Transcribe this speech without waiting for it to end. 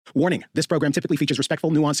Warning, this program typically features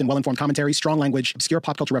respectful, nuanced, and well-informed commentary, strong language, obscure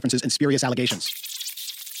pop culture references, and spurious allegations.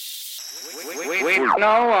 We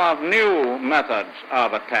know of new methods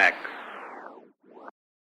of attack.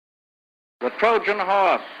 The Trojan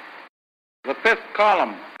horse, the fifth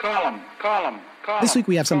column. This week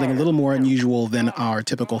we have something a little more unusual than our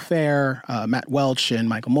typical fare. Matt Welch and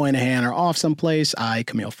Michael Moynihan are off someplace. I,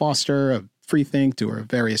 Camille Foster of Freethink, doing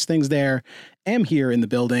various things there, am here in the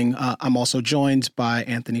building. I'm also joined by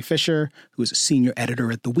Anthony Fisher, who is a senior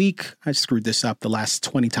editor at The Week. I screwed this up the last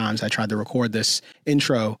 20 times I tried to record this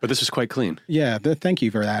intro. But this is quite clean. Yeah, thank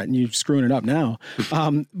you for that. And you're screwing it up now.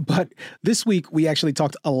 But this week, we actually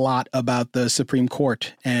talked a lot about the Supreme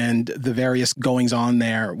Court and the various goings on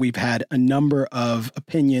there. We've had a number of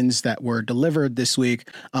opinions that were delivered this week.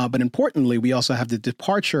 But importantly, we also have the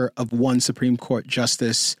departure of one Supreme Court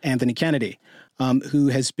Justice, Anthony Kennedy, who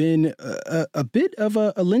has been a bit of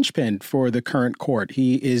a linchpin for the current court.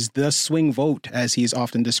 He is the swing vote, as he's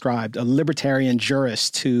often described, a libertarian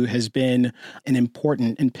jurist who has been an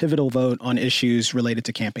important and pivotal vote on issues related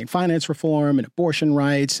to campaign finance reform and abortion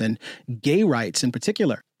rights and gay rights in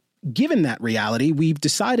particular. Given that reality, we've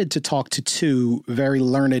decided to talk to two very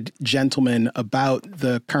learned gentlemen about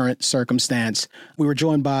the current circumstance. We were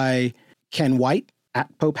joined by Ken White, at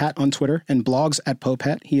Popehat on Twitter and blogs at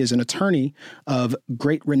Popehat. He is an attorney of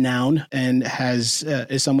great renown and is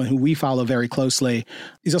someone who we follow very closely.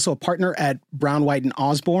 He's also a partner at Brown, White, and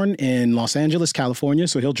Osborne in Los Angeles, California.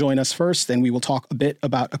 So he'll join us first, and we will talk a bit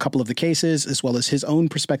about a couple of the cases, as well as his own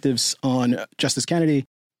perspectives on Justice Kennedy.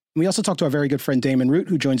 We also talked to our very good friend Damon Root,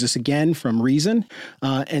 who joins us again from Reason.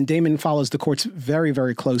 And Damon follows the courts very,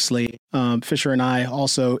 very closely. Fisher and I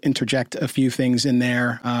also interject a few things in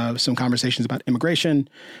there, some conversations about immigration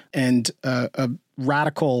and a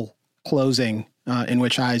radical closing in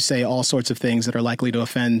which I say all sorts of things that are likely to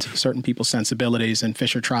offend certain people's sensibilities. And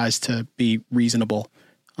Fisher tries to be reasonable.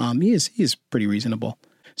 He is pretty reasonable.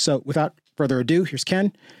 So without further ado, here's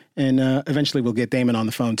Ken. And eventually we'll get Damon on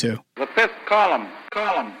the phone, too. The fifth column.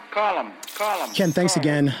 Ken, thanks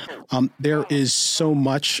again. There is so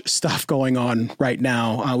much stuff going on right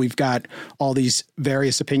now. We've got all these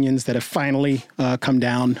various opinions that have finally come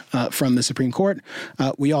down from the Supreme Court.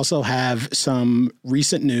 We also have some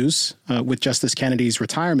recent news with Justice Kennedy's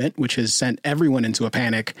retirement, which has sent everyone into a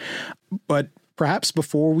panic. But perhaps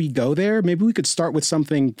before we go there, maybe we could start with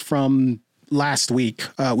something from last week,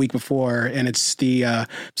 week before, and it's the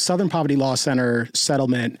Southern Poverty Law Center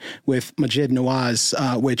settlement with Maajid Nawaz,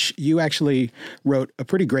 which you actually wrote a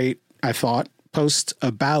pretty great, I thought, post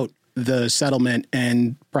about the settlement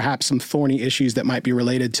and perhaps some thorny issues that might be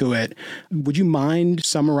related to it. Would you mind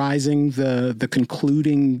summarizing the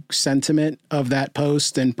concluding sentiment of that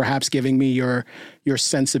post and perhaps giving me your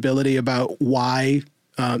sensibility about why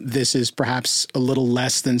this is perhaps a little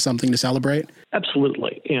less than something to celebrate?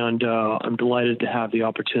 Absolutely. And I'm delighted to have the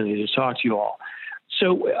opportunity to talk to you all.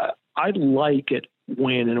 So I like it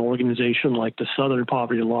when an organization like the Southern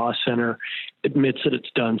Poverty Law Center admits that it's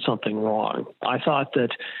done something wrong. I thought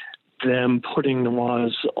that them putting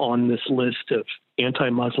Nawaz on this list of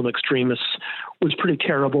anti-Muslim extremists was pretty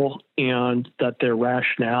terrible, and that their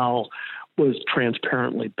rationale was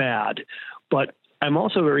transparently bad. But I'm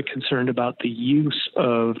also very concerned about the use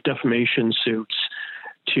of defamation suits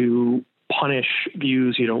to punish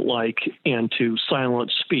views you don't like and to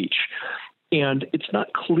silence speech. And it's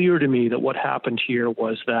not clear to me that what happened here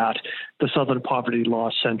was that the Southern Poverty Law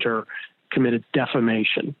Center committed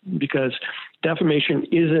defamation, because defamation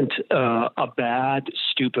isn't a bad,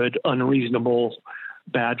 stupid, unreasonable,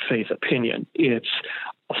 bad faith opinion. It's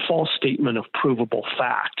a false statement of provable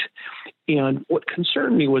fact. And what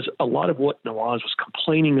concerned me was a lot of what Nawaz was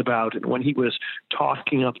complaining about. And when he was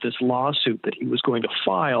talking up this lawsuit that he was going to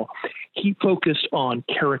file, he focused on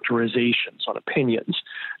characterizations, on opinions.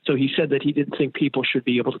 So he said that he didn't think people should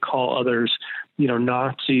be able to call others,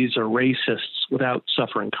 Nazis or racists without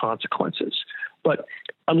suffering consequences. But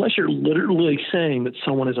unless you're literally saying that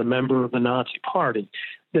someone is a member of the Nazi Party,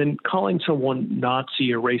 then calling someone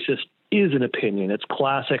Nazi or racist is an opinion. It's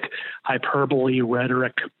classic hyperbole,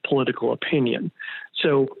 rhetoric, political opinion.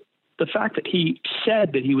 So the fact that he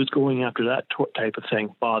said that he was going after that type of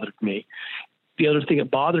thing bothered me. The other thing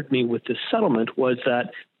that bothered me with this settlement was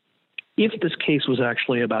that if this case was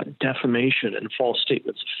actually about defamation and false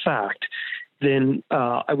statements of fact, then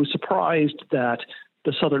I was surprised that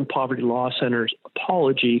the Southern Poverty Law Center's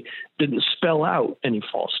apology didn't spell out any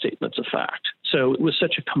false statements of fact. So it was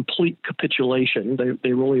such a complete capitulation.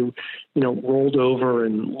 They really, rolled over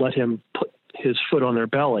and let him put his foot on their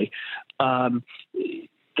belly. That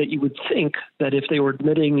you would think that if they were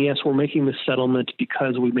admitting, yes, we're making this settlement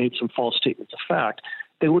because we made some false statements of fact,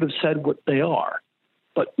 they would have said what they are.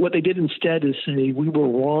 But what they did instead is say we were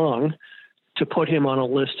wrong to put him on a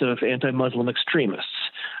list of anti-Muslim extremists.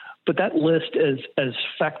 But that list, as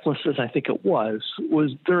feckless as I think it was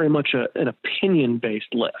very much an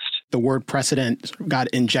opinion-based list. The word precedent got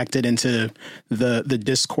injected into the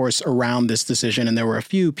discourse around this decision, and there were a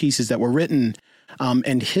few pieces that were written.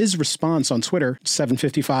 And his response on Twitter,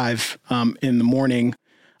 7:55 in the morning,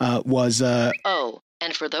 was... Oh,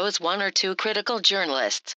 and for those one or two critical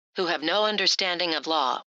journalists who have no understanding of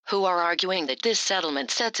law, who are arguing that this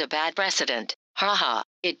settlement sets a bad precedent, haha,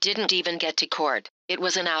 it didn't even get to court. It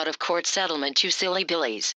was an out-of-court settlement, you silly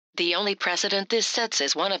billies. The only precedent this sets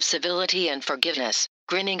is one of civility and forgiveness.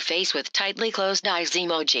 Grinning face with tightly closed eyes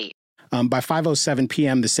emoji. By 5:07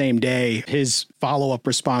 p.m. the same day, his follow-up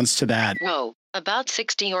response to that. Whoa. About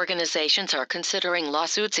 60 organizations are considering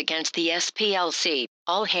lawsuits against the SPLC.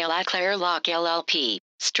 All hail Claire Locke LLP.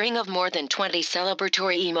 String of more than 20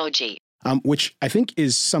 celebratory emoji. Which I think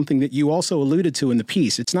is something that you also alluded to in the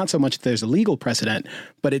piece. It's not so much that there's a legal precedent,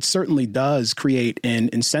 but it certainly does create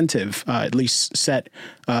an incentive, at least set,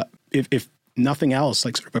 if nothing else,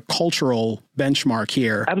 like sort of a cultural benchmark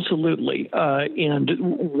here. Absolutely. And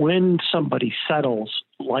when somebody settles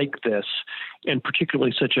like this, and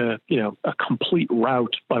particularly such a complete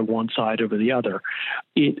rout by one side over the other,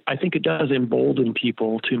 I think it does embolden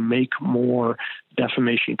people to make more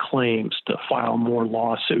defamation claims, to file more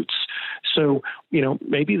lawsuits. So,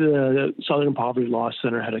 maybe the Southern Poverty Law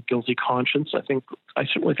Center had a guilty conscience. I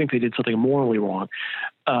certainly think they did something morally wrong.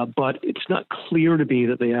 But it's not clear to me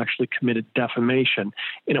that they actually committed defamation.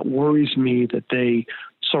 And it worries me that they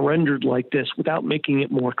surrendered like this without making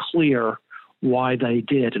it more clear why they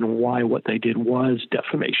did and why what they did was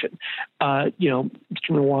defamation. Mr.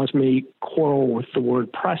 Nawaz may quarrel with the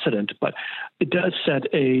word precedent, but it does set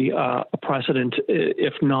a precedent,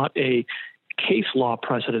 if not a case law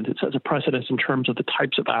precedent. It sets a precedent in terms of the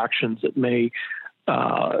types of actions that may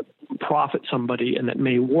profit somebody and that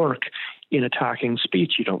may work in attacking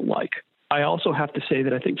speech you don't like. I also have to say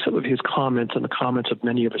that I think some of his comments and the comments of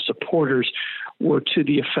many of his supporters were to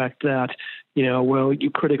the effect that,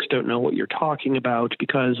 you critics don't know what you're talking about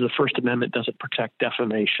because the First Amendment doesn't protect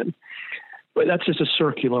defamation. But that's just a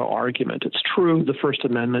circular argument. It's true the First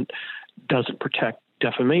Amendment doesn't protect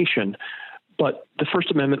defamation, but the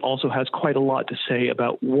First Amendment also has quite a lot to say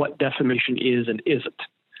about what defamation is and isn't.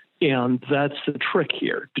 And that's the trick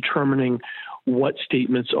here, determining what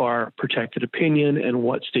statements are protected opinion and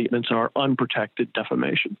what statements are unprotected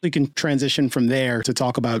defamation. We can transition from there to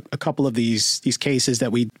talk about a couple of these cases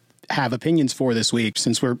that we have opinions for this week,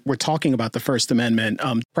 since we're talking about the First Amendment.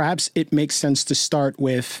 Perhaps it makes sense to start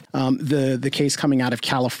with the case coming out of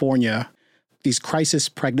California. These crisis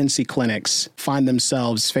pregnancy clinics find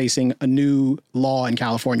themselves facing a new law in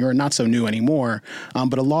California, or not so new anymore,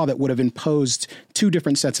 but a law that would have imposed two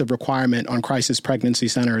different sets of requirement on crisis pregnancy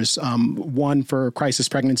centers. One for crisis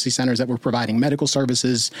pregnancy centers that were providing medical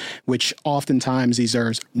services, which oftentimes these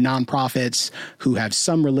are nonprofits who have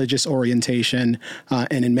some religious orientation,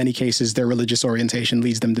 and in many cases their religious orientation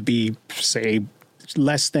leads them to be, say,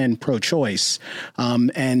 less than pro-choice.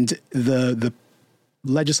 And the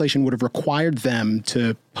legislation would have required them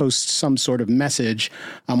to post some sort of message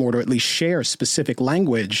or to at least share specific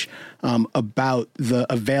language about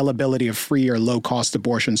the availability of free or low-cost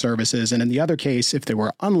abortion services. And in the other case, if they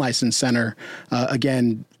were unlicensed center,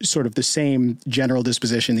 again, sort of the same general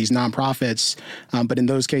disposition, these nonprofits, but in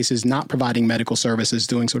those cases not providing medical services,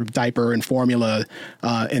 doing sort of diaper and formula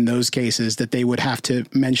in those cases, that they would have to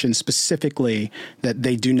mention specifically that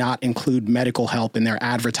they do not include medical help in their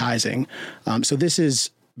advertising. So this is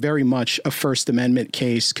very much a First Amendment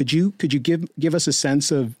case. Could you give us a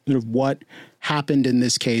sense of sort of what happened in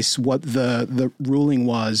this case, what the ruling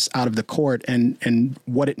was out of the court, and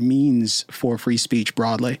what it means for free speech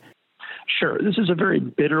broadly? Sure. This is a very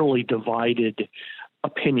bitterly divided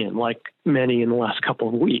opinion, like many in the last couple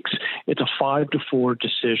of weeks. It's a 5-4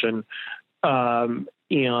 decision,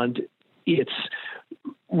 and it's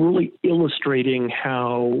really illustrating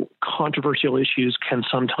how controversial issues can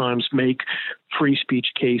sometimes make free speech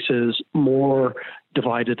cases more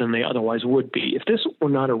divided than they otherwise would be. If this were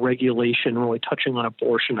not a regulation really touching on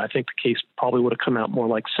abortion, I think the case probably would have come out more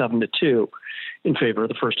like 7-2 in favor of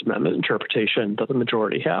the First Amendment interpretation that the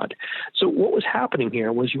majority had. So what was happening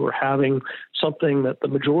here was you were having something that the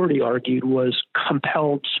majority argued was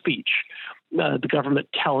compelled speech, the government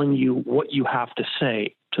telling you what you have to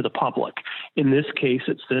say to the public. In this case,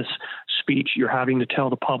 it's this speech you're having to tell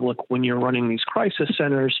the public when you're running these crisis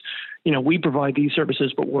centers. We provide these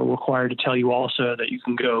services, but we're required to tell you also that you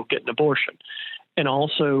can go get an abortion. And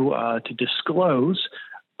also to disclose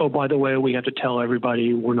oh, by the way, we have to tell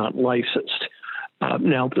everybody we're not licensed.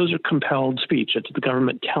 Now, those are compelled speech. It's the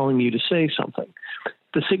government telling you to say something.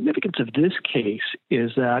 The significance of this case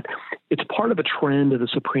is that it's part of a trend of the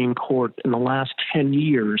Supreme Court in the last 10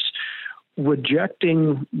 years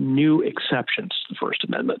rejecting new exceptions to the First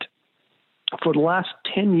Amendment. For the last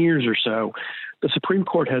 10 years or so, the Supreme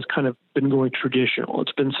Court has kind of been going traditional.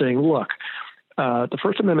 It's been saying, look, the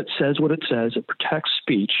First Amendment says what it says. It protects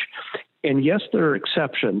speech. And yes, there are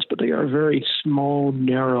exceptions, but they are a very small,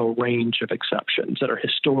 narrow range of exceptions that are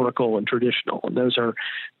historical and traditional. And those are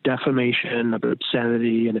defamation,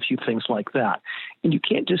 obscenity, and a few things like that. And you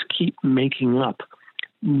can't just keep making up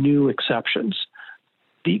new exceptions.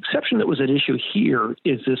 The exception that was at issue here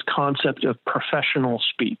is this concept of professional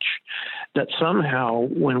speech, that somehow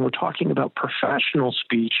when we're talking about professional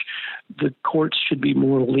speech, the courts should be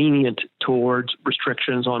more lenient towards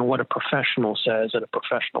restrictions on what a professional says in a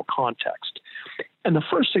professional context. And the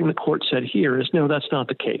first thing the court said here is, no, that's not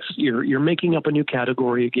the case. You're making up a new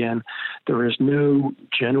category again. There is no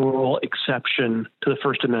general exception to the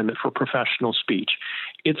First Amendment for professional speech.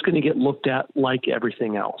 It's going to get looked at like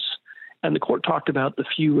everything else. And the court talked about the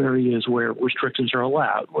few areas where restrictions are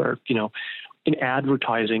allowed, where, in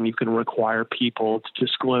advertising, you can require people to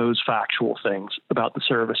disclose factual things about the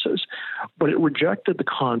services. But it rejected the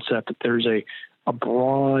concept that there's a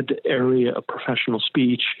broad area of professional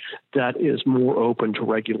speech that is more open to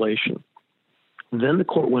regulation. Then the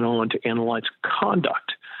court went on to analyze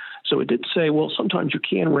conduct. So it did say, well, sometimes you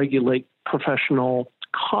can regulate professional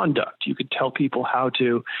conduct. You could tell people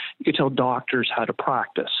you could tell doctors how to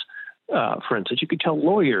practice. For instance, you could tell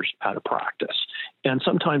lawyers how to practice, and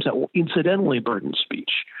sometimes that will incidentally burden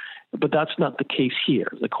speech. But that's not the case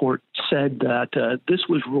here. The court said that this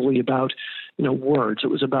was really about, words. It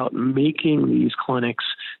was about making these clinics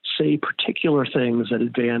say particular things that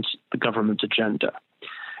advance the government's agenda.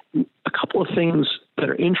 A couple of things that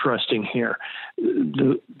are interesting here.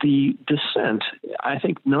 The dissent, I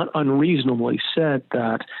think, not unreasonably said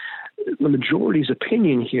that the majority's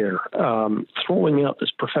opinion here, throwing out this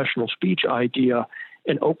professional speech idea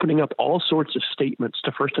and opening up all sorts of statements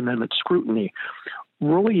to First Amendment scrutiny,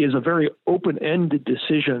 really is a very open-ended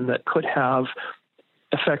decision that could have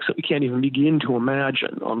effects that we can't even begin to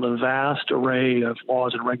imagine on the vast array of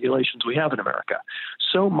laws and regulations we have in America.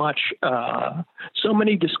 So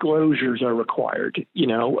many disclosures are required,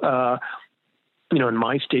 in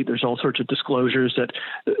my state, there's all sorts of disclosures that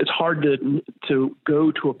it's hard to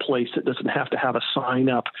go to a place that doesn't have to have a sign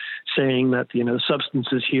up saying that,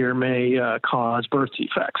 substances here may cause birth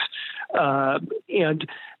defects. And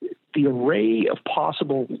the array of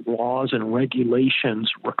possible laws and regulations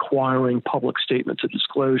requiring public statements of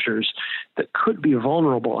disclosures that could be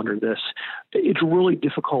vulnerable under this, it's really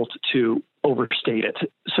difficult to overstate it.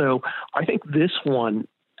 So I think this one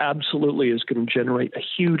absolutely is going to generate a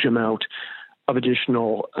huge amount of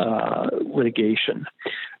additional litigation.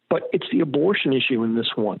 But it's the abortion issue in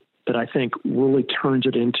this one that I think really turns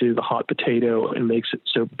it into the hot potato and makes it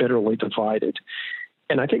so bitterly divided.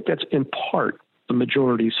 And I think that's in part the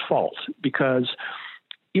majority's fault, because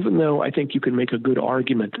even though I think you can make a good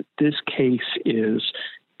argument that this case is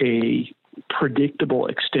a predictable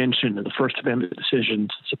extension of the First Amendment decisions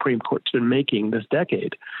the Supreme Court's been making this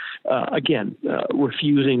decade,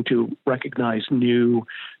 refusing to recognize new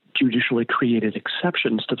judicially created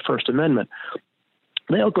exceptions to the First Amendment,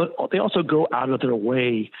 they also go out of their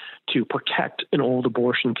way to protect an old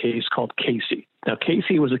abortion case called Casey. Now,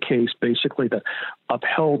 Casey was a case basically that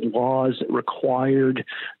upheld laws that required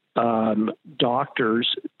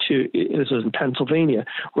doctors to, this is in Pennsylvania,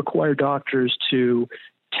 required doctors to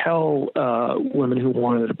tell women who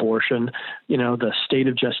wanted an abortion, the state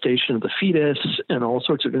of gestation of the fetus and all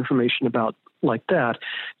sorts of information about like that,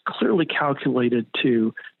 clearly calculated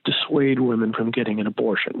to dissuade women from getting an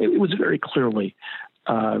abortion. It was very clearly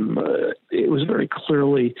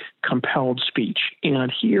compelled speech.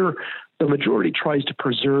 And here, the majority tries to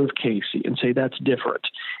preserve Casey and say that's different.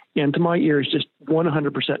 And to my ears, just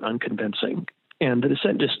 100% unconvincing. And the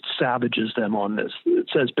dissent just savages them on this. It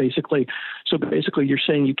says basically you're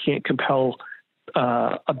saying you can't compel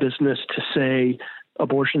a business to say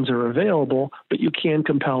abortions are available, but you can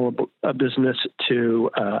compel a business to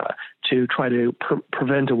try to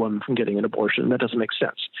prevent a woman from getting an abortion. That doesn't make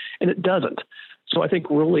sense. And it doesn't. So I think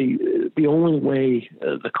really the only way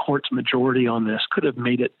the court's majority on this could have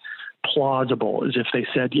made it plausible is if they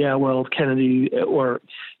said, yeah, well, Kennedy or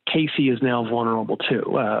Casey is now vulnerable too.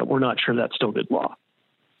 We're not sure that's still good law.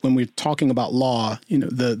 When we're talking about law,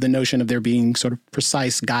 the notion of there being sort of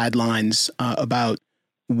precise guidelines about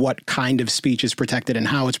what kind of speech is protected and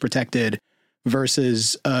how it's protected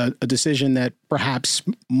versus a decision that perhaps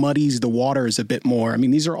muddies the waters a bit more. I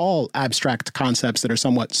mean, these are all abstract concepts that are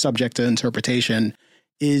somewhat subject to interpretation.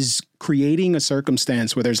 Is creating a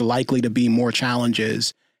circumstance where there's likely to be more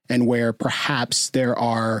challenges and where perhaps there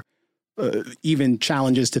are even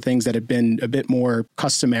challenges to things that have been a bit more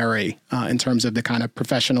customary in terms of the kind of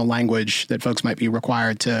professional language that folks might be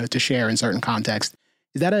required to share in certain contexts.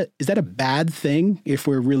 Is that a bad thing if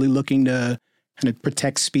we're really looking to kind of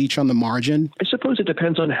protect speech on the margin? I suppose it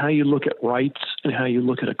depends on how you look at rights and how you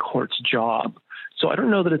look at a court's job. So I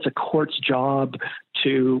don't know that it's a court's job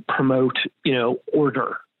to promote,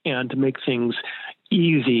 order and to make things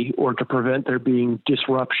easy or to prevent there being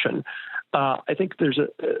disruption. I think there's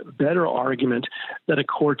a better argument that a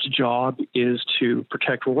court's job is to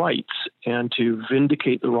protect rights and to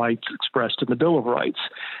vindicate the rights expressed in the Bill of Rights.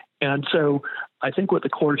 And so I think what the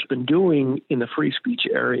court's been doing in the free speech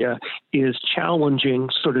area is challenging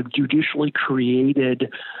sort of judicially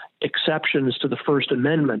created exceptions to the First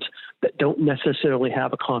Amendment that don't necessarily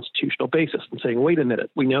have a constitutional basis, and saying, wait a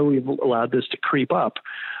minute, we know we've allowed this to creep up,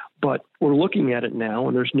 but we're looking at it now,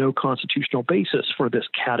 and there's no constitutional basis for this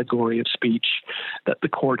category of speech that the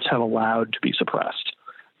courts have allowed to be suppressed.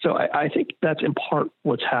 So I think that's in part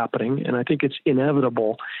what's happening, and I think it's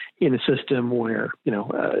inevitable in a system where,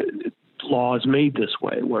 law is made this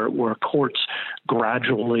way, where courts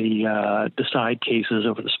gradually decide cases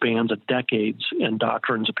over the spans of decades, and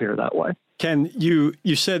doctrines appear that way. Ken, you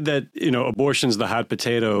said that, abortion's the hot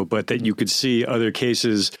potato, but that you could see other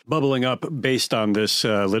cases bubbling up based on this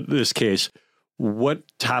case. What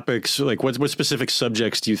topics, what specific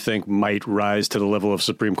subjects do you think might rise to the level of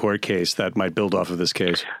Supreme Court case that might build off of this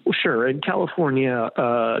case? Well, sure. In California,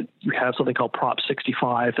 you have something called Prop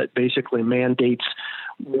 65 that basically mandates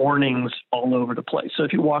warnings all over the place. So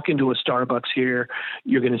if you walk into a Starbucks here,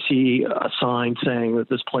 you're going to see a sign saying that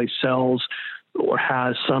this place sells or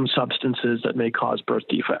has some substances that may cause birth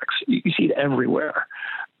defects. You see it everywhere.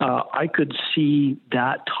 I could see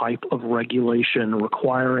that type of regulation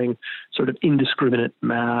requiring sort of indiscriminate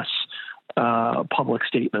mass public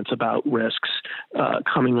statements about risks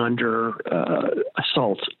coming under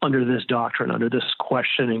assault under this doctrine, under this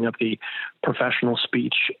questioning of the professional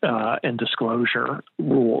speech and disclosure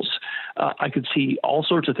rules. I could see all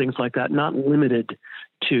sorts of things like that, not limited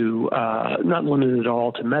at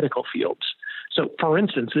all to medical fields. So, for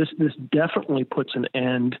instance, this definitely puts an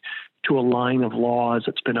end to a line of laws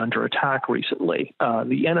that's been under attack recently.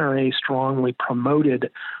 The NRA strongly promoted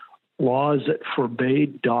laws that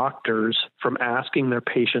forbade doctors from asking their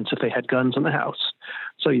patients if they had guns in the house.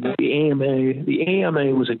 So the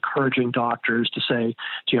AMA was encouraging doctors to say,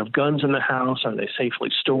 do you have guns in the house? Are they safely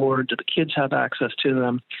stored? Do the kids have access to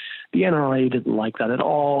them? The NRA didn't like that at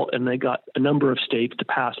all, and they got a number of states to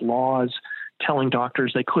pass laws telling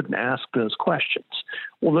doctors they couldn't ask those questions.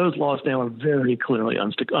 Well, those laws now are very clearly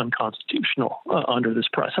unconstitutional under this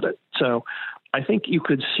precedent. So I think you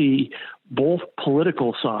could see both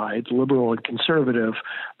political sides, liberal and conservative,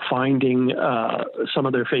 finding some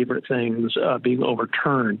of their favorite things being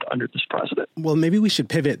overturned under this precedent. Well, maybe we should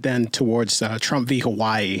pivot then towards Trump v.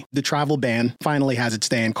 Hawaii. The travel ban finally has its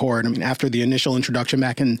day in court. I mean, after the initial introduction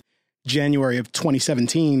back in January of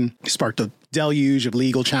 2017, sparked a deluge of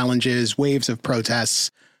legal challenges, waves of protests.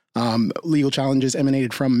 Legal challenges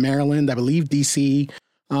emanated from Maryland, I believe D.C.,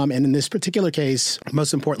 and in this particular case,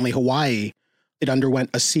 most importantly, Hawaii. It underwent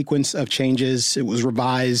a sequence of changes. It was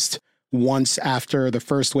revised once after the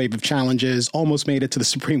first wave of challenges, almost made it to the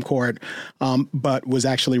Supreme Court, but was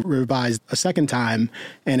actually revised a second time.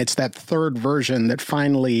 And it's that third version that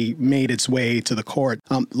finally made its way to the court.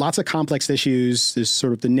 Lots of complex issues. There's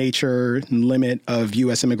sort of the nature and limit of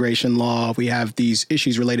U.S. immigration law. We have these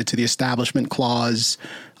issues related to the Establishment Clause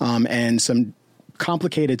and some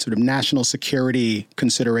complicated sort of national security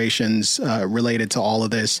considerations related to all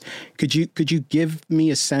of this. Could you give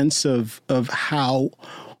me a sense of how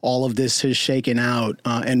all of this has shaken out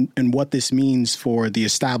and what this means for the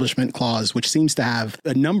Establishment Clause, which seems to have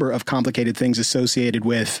a number of complicated things associated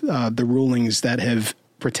with the rulings that have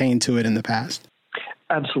pertained to it in the past?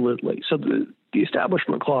 Absolutely. So the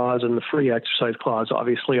Establishment Clause and the Free Exercise Clause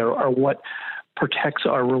obviously are what protects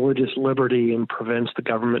our religious liberty and prevents the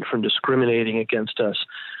government from discriminating against us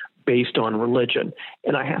based on religion.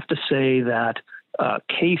 And I have to say that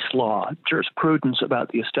case law, jurisprudence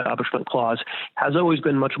about the Establishment Clause has always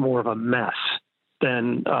been much more of a mess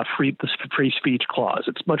than the free speech clause.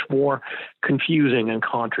 It's much more confusing and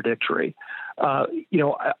contradictory.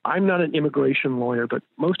 I'm not an immigration lawyer, but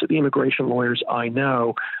most of the immigration lawyers I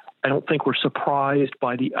know, I don't think were surprised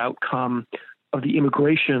by the outcome of the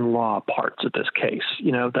immigration law parts of this case.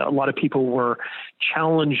 That a lot of people were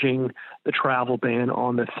challenging the travel ban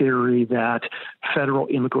on the theory that federal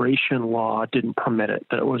immigration law didn't permit it,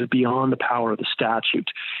 that it was beyond the power of the statute.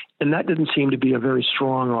 And that didn't seem to be a very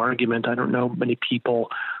strong argument. I don't know many people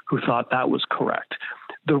who thought that was correct.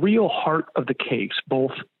 The real heart of the case,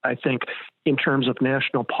 both, I think, in terms of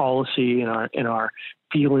national policy and our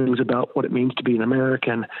feelings about what it means to be an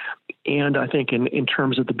American, and I think in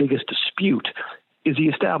terms of the biggest dispute, is the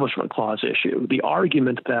Establishment Clause issue. The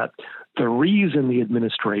argument that the reason the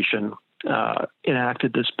administration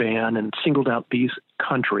enacted this ban and singled out these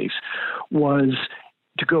countries was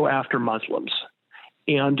to go after Muslims.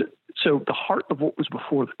 And so the heart of what was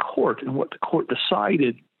before the court and what the court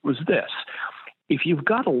decided was this. If you've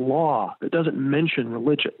got a law that doesn't mention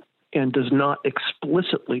religion and does not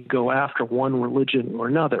explicitly go after one religion or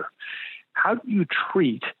another, how do you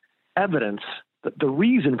treat evidence that the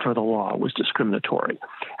reason for the law was discriminatory?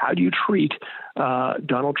 How do you treat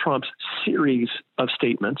Donald Trump's series of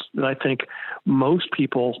statements that I think most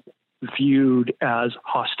people viewed as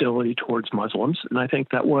hostility towards Muslims? And I think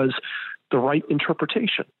that was the right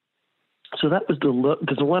interpretation. So that was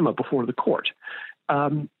the dilemma before the court.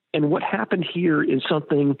 And what happened here is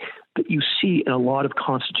something that you see in a lot of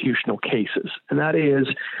constitutional cases, and that is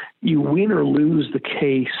you win or lose the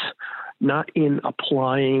case not in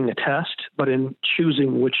applying a test, but in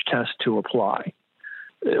choosing which test to apply.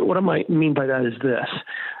 What I might mean by that is this.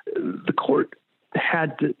 The court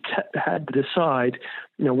had to decide,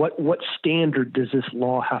 what standard does this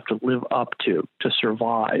law have to live up to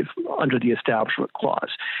survive under the Establishment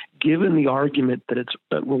Clause? Given the argument that it's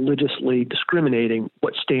religiously discriminating,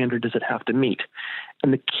 what standard does it have to meet?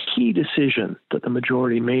 And the key decision that the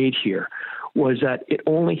majority made here was that it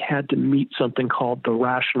only had to meet something called the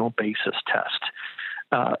rational basis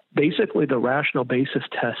test. Basically, the rational basis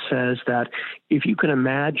test says that if you can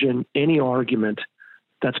imagine any argument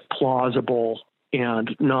that's plausible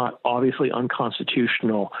and not obviously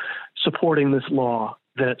unconstitutional supporting this law,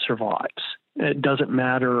 then it survives. It doesn't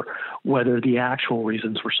matter whether the actual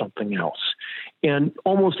reasons were something else. And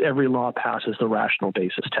almost every law passes the rational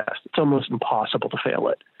basis test. It's almost impossible to fail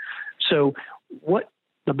it. So what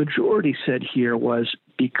the majority said here was,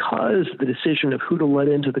 because the decision of who to let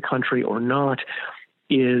into the country or not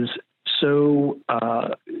is so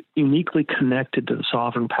uniquely connected to the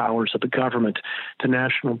sovereign powers of the government, to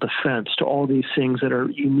national defense, to all these things that are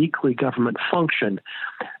uniquely government function,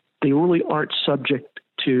 they really aren't subject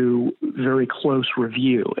to very close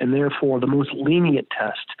review. And therefore, the most lenient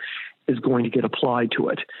test is going to get applied to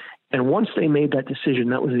it. And once they made that decision,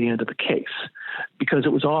 that was the end of the case, because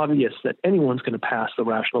it was obvious that anyone's going to pass the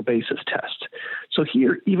rational basis test. So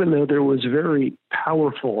here, even though there was very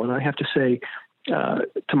powerful, and I have to say,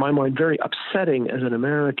 to my mind, very upsetting as an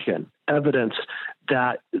American, evidence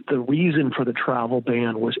that the reason for the travel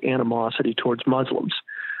ban was animosity towards Muslims.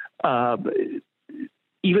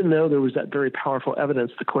 Even though there was that very powerful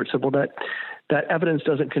evidence, the court said, well, that evidence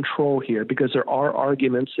doesn't control here, because there are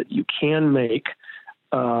arguments that you can make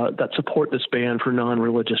that support this ban for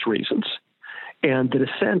non-religious reasons. And the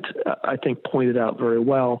dissent, I think, pointed out very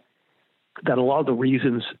well that a lot of the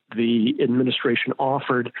reasons the administration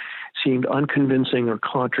offered seemed unconvincing or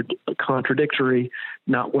contradictory,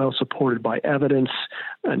 not well supported by evidence,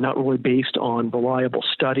 not really based on reliable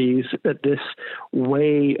studies, that this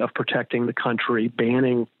way of protecting the country,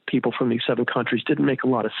 banning people from these 7 countries, didn't make a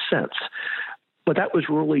lot of sense. But that was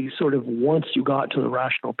really sort of, once you got to the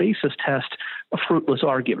rational basis test, a fruitless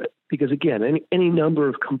argument. Because again, any number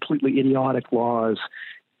of completely idiotic laws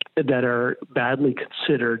that are badly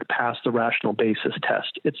considered pass the rational basis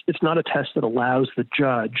test. It's not a test that allows the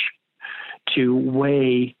judge to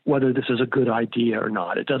weigh whether this is a good idea or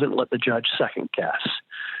not. It doesn't let the judge second guess.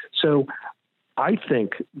 So I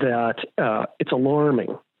think that it's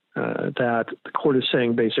alarming that the court is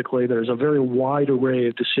saying basically there's a very wide array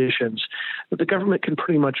of decisions that the government can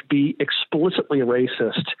pretty much be explicitly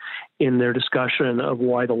racist in their discussion of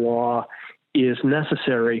why the law is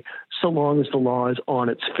necessary, so long as the law is on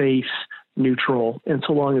its face neutral, and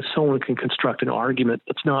so long as someone can construct an argument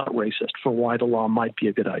that's not racist for why the law might be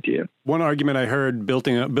a good idea. One argument I heard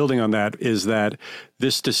building on that is that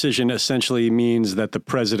this decision essentially means that the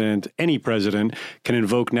president, any president, can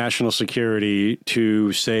invoke national security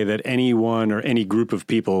to say that anyone or any group of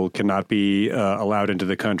people cannot be allowed into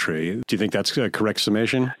the country. Do you think that's a correct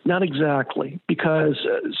summation? Not exactly, because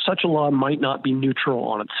such a law might not be neutral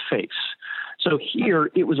on its face. So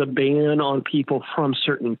here, it was a ban on people from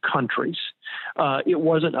certain countries. It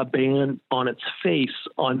wasn't a ban on its face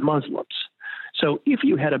on Muslims. So if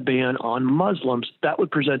you had a ban on Muslims, that would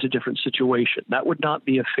present a different situation. That would not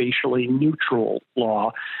be a facially neutral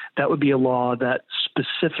law. That would be a law that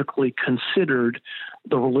specifically considered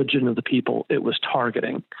the religion of the people it was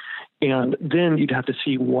targeting. And then you'd have to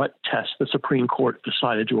see what test the Supreme Court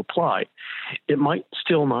decided to apply. It might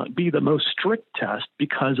still not be the most strict test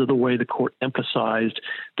because of the way the court emphasized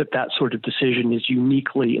that that sort of decision is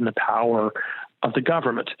uniquely in the power of the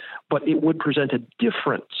government. But it would present a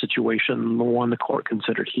different situation than the one the court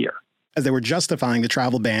considered here. As they were justifying the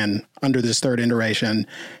travel ban under this third iteration,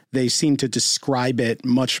 they seemed to describe it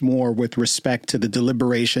much more with respect to the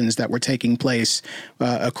deliberations that were taking place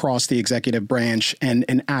across the executive branch and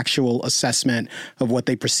an actual assessment of what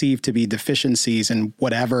they perceived to be deficiencies in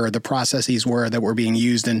whatever the processes were that were being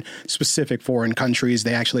used in specific foreign countries.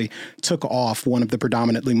 They actually took off one of the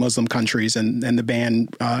predominantly Muslim countries and the ban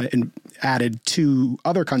added two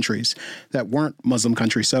other countries that weren't Muslim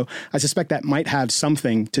countries. So I suspect that might have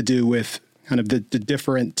something to do with kind of the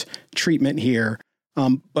different treatment here.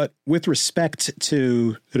 But with respect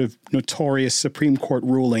to sort of notorious Supreme Court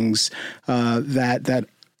rulings that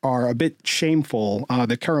are a bit shameful,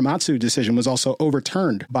 the Korematsu decision was also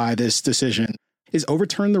overturned by this decision. Is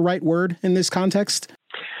overturn the right word in this context?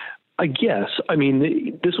 I guess. I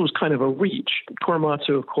mean, this was kind of a reach.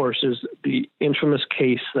 Korematsu, of course, is the infamous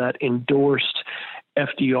case that endorsed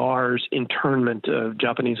FDR's internment of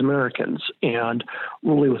Japanese Americans, and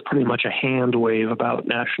really with pretty much a hand wave about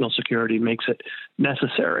national security makes it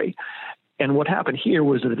necessary. And what happened here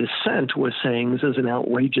was that the dissent was saying this is an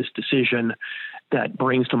outrageous decision that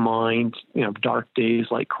brings to mind, dark days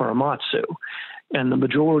like Korematsu. And the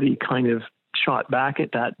majority kind of shot back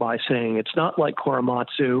at that by saying it's not like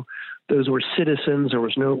Korematsu. Those were citizens. There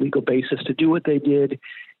was no legal basis to do what they did.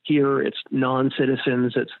 Here, it's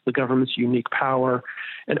non-citizens. It's the government's unique power.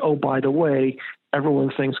 And, oh, by the way, everyone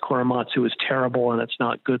thinks Korematsu is terrible and it's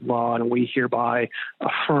not good law, and we hereby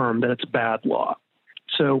affirm that it's bad law.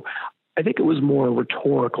 So I think it was more a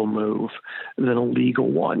rhetorical move than a legal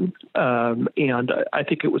one. And I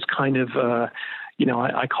think it was kind of,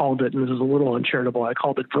 I called it, and this is a little uncharitable, I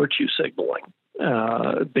called it virtue signaling.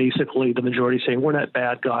 Basically, the majority saying, we're not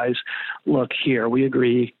bad guys. Look here, we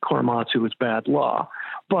agree Korematsu is bad law.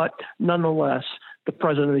 But nonetheless, the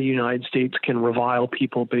President of the United States can revile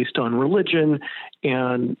people based on religion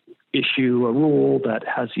and issue a rule that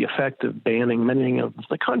has the effect of banning many of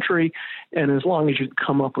the country. And as long as you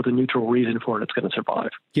come up with a neutral reason for it, it's going to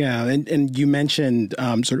survive. Yeah. And you mentioned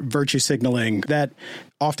sort of virtue signaling. That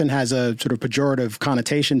often has a sort of pejorative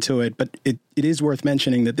connotation to it. But it is worth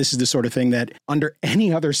mentioning that this is the sort of thing that under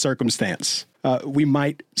any other circumstance, we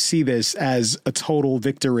might see this as a total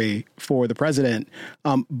victory for the president.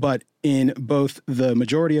 But in both the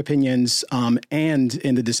majority opinions and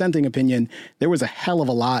in the dissenting opinion, there was a hell of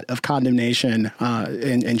a lot of condemnation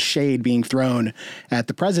and shade being thrown at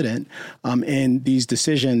the president in these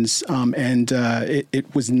decisions. And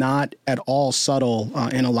it was not at all subtle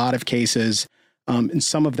in a lot of cases. And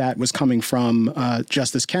some of that was coming from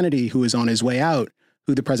Justice Kennedy, who is on his way out,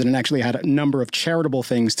 who the president actually had a number of charitable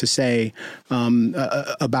things to say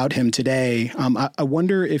about him today. I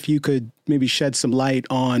wonder if you could maybe shed some light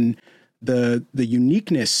on the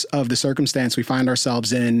uniqueness of the circumstance we find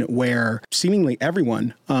ourselves in, where seemingly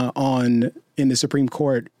everyone in the Supreme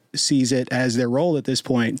Court sees it as their role at this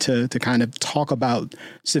point to kind of talk about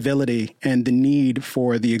civility and the need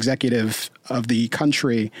for the executive of the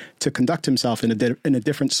country to conduct himself in a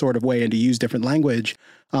different sort of way and to use different language,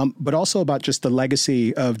 but also about just the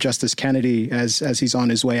legacy of Justice Kennedy as he's on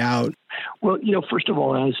his way out. Well, first of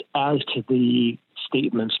all, as to the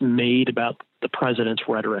statements made about the president's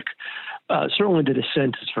rhetoric, certainly the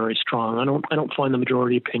dissent is very strong. I don't find the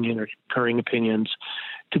majority opinion or concurring opinions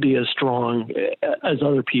to be as strong as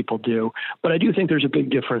other people do. But I do think there's a big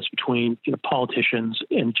difference between politicians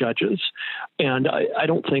and judges. And I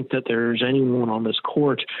don't think that there's anyone on this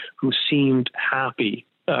court who seemed happy,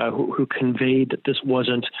 who conveyed that this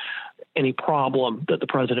wasn't any problem that the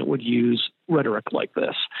president would use rhetoric like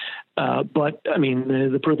this. But, I mean,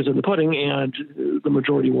 the proof is in the pudding, and the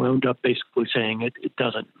majority wound up basically saying it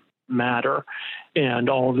doesn't matter. And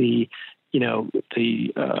all the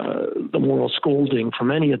moral scolding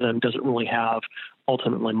from any of them doesn't really have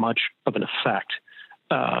ultimately much of an effect.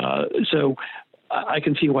 So I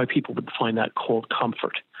can see why people would find that cold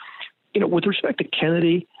comfort. With respect to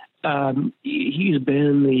Kennedy, he's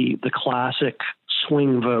been the classic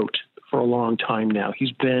swing vote for a long time now.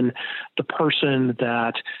 He's been the person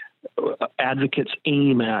that advocates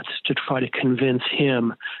aim at to try to convince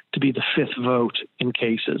him to be the fifth vote in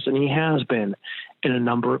cases, and he has been in a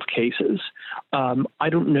number of cases. I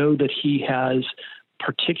don't know that he has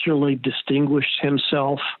particularly distinguished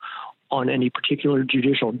himself on any particular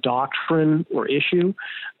judicial doctrine or issue.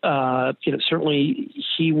 Certainly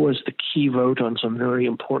he was the key vote on some very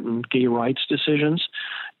important gay rights decisions,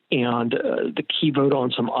 and the key vote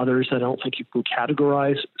on some others that I don't think you can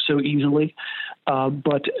categorize so easily.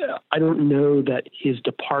 But I don't know that his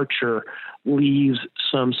departure leaves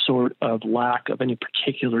some sort of lack of any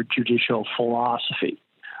particular judicial philosophy.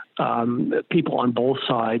 People on both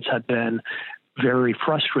sides have been very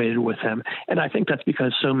frustrated with him. And I think that's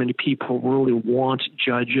because so many people really want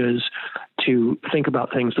judges to think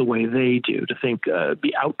about things the way they do, to think,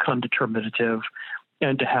 be outcome determinative,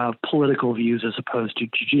 and to have political views as opposed to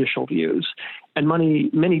judicial views. And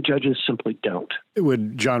many judges simply don't.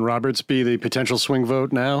 Would John Roberts be the potential swing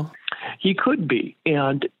vote now? He could be.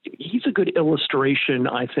 And he's a good illustration,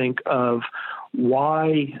 I think, of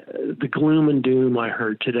why the gloom and doom I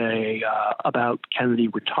heard today about Kennedy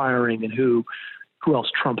retiring and who else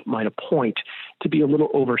Trump might appoint to be a little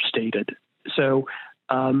overstated. So,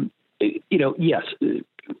 yes,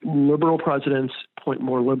 liberal presidents appoint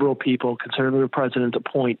more liberal people, conservative presidents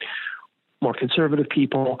appoint more conservative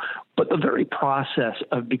people, but the very process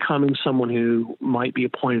of becoming someone who might be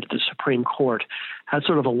appointed to the Supreme Court has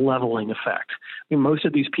sort of a leveling effect. I mean, most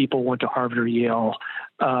of these people went to Harvard or Yale.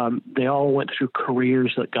 They all went through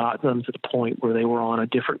careers that got them to the point where they were on a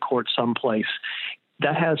different court someplace.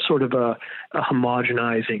 That has sort of a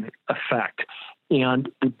homogenizing effect. And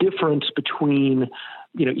the difference between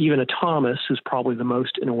even a Thomas, who's probably the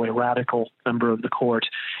most, in a way, radical member of the court,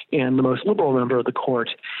 and the most liberal member of the court,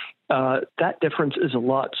 that difference is a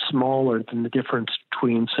lot smaller than the difference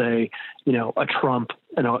between, say, a Trump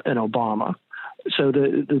and Obama. So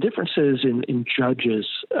the differences in judges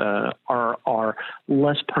are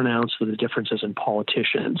less pronounced than the differences in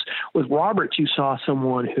politicians. With Roberts, you saw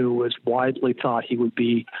someone who was widely thought he would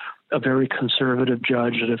be a very conservative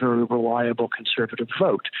judge and a very reliable conservative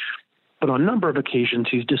vote. But on a number of occasions,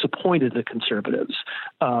 he's disappointed the conservatives.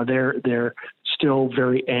 They're still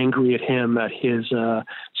very angry at him at his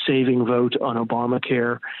saving vote on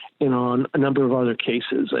Obamacare and on a number of other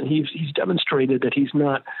cases. And he's demonstrated that he's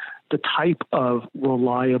not the type of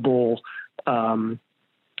reliable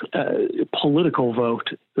political vote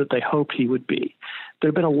that they hoped he would be. There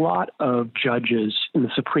have been a lot of judges in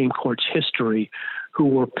the Supreme Court's history who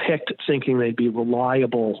were picked thinking they'd be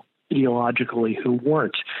reliable ideologically who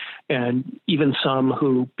weren't, and even some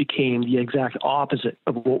who became the exact opposite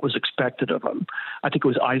of what was expected of them. I think it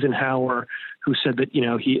was Eisenhower who said that,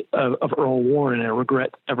 he of Earl Warren, and I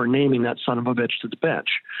regret ever naming that son of a bitch to the bench.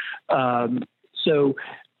 So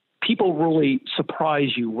people really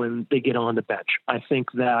surprise you when they get on the bench. I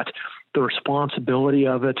think that the responsibility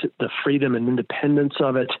of it, the freedom and independence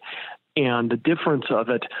of it, and the difference of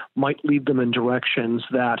it might lead them in directions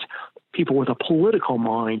that people with a political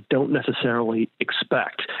mind don't necessarily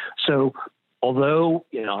expect. So although,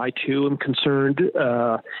 I too am concerned, as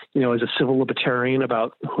a civil libertarian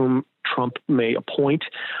about whom Trump may appoint,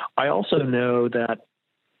 I also know that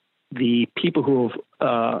the people who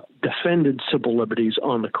have defended civil liberties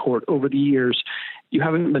on the court over the years, you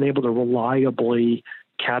haven't been able to reliably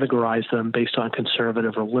categorize them based on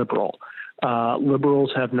conservative or liberal.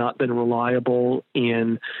 Liberals have not been reliable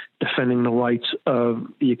in defending the rights of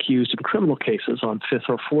the accused in criminal cases on Fifth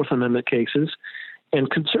or Fourth Amendment cases. And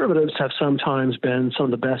conservatives have sometimes been some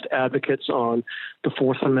of the best advocates on the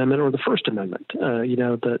Fourth Amendment or the First Amendment.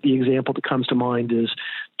 The example that comes to mind is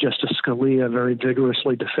Justice Scalia very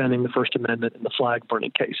vigorously defending the First Amendment in the flag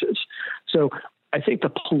burning cases. So I think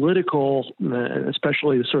the political,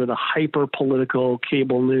 especially sort of the hyper-political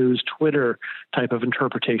cable news, Twitter type of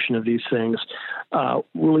interpretation of these things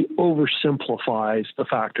really oversimplifies the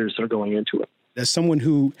factors that are going into it. As someone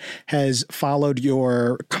who has followed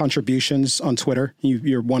your contributions on Twitter,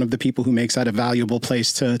 you're one of the people who makes that a valuable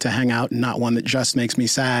place to hang out and not one that just makes me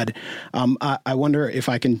sad. I wonder if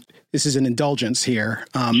I can, this is an indulgence here.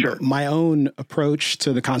 Sure. My own approach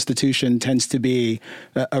to the Constitution tends to be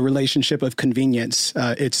a relationship of convenience.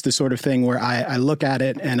 It's the sort of thing where I look at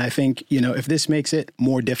it and I think, if this makes it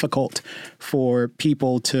more difficult for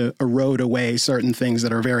people to erode away certain things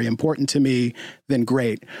that are very important to me, then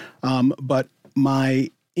great. But my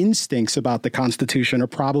instincts about the Constitution are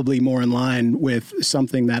probably more in line with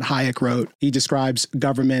something that Hayek wrote. He describes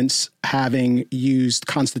governments having used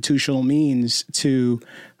constitutional means to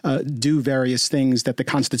do various things that the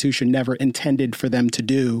Constitution never intended for them to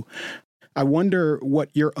do. I wonder what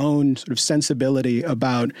your own sort of sensibility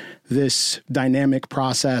about this dynamic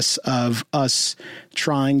process of us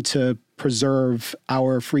trying to preserve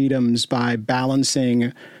our freedoms by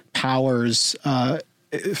balancing powers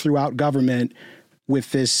throughout government,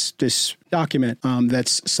 with this document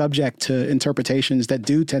that's subject to interpretations that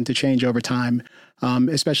do tend to change over time,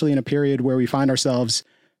 especially in a period where we find ourselves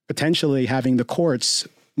potentially having the courts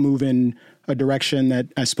move in a direction that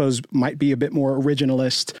I suppose might be a bit more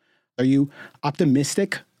originalist. Are you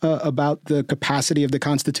optimistic about the capacity of the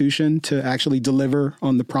Constitution to actually deliver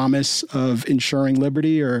on the promise of ensuring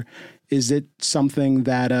liberty, or is it something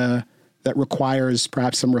that requires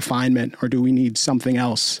perhaps some refinement, or do we need something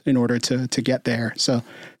else in order to get there? So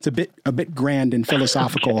it's a bit grand and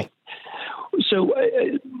philosophical. Okay. So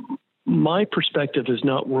my perspective is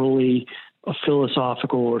not really a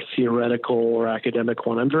philosophical or theoretical or academic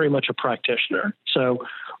one. I'm very much a practitioner. So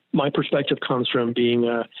my perspective comes from being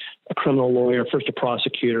a criminal lawyer, first a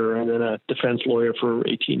prosecutor, and then a defense lawyer for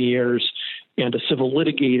 18 years, and a civil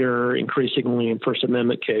litigator, increasingly in First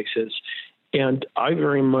Amendment cases. And I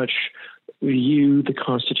very much view the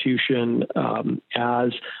Constitution as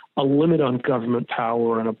a limit on government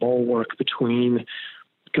power and a bulwark between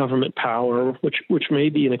government power, which may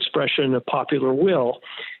be an expression of popular will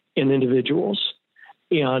in individuals.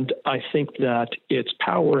 And I think that its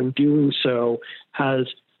power in doing so has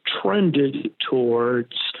trended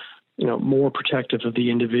towards, more protective of the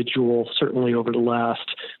individual, certainly over the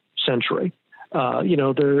last century.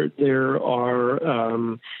 There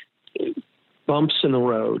are bumps in the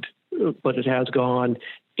road, but it has gone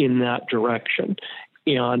in that direction.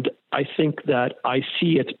 And I think that I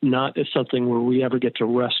see it not as something where we ever get to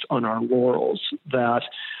rest on our laurels, that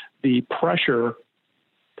the pressure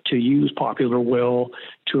to use popular will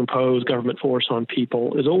to impose government force on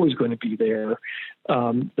people is always going to be there.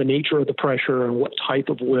 The nature of the pressure and what type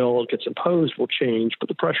of will gets imposed will change, but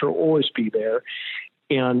the pressure will always be there.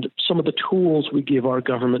 And some of the tools we give our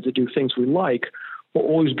government to do things we like will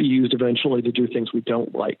always be used eventually to do things we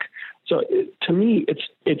don't like. So to me,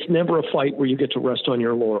 it's never a fight where you get to rest on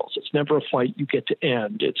your laurels. It's never a fight you get to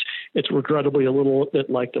end. It's regrettably a little bit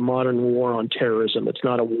like the modern war on terrorism. It's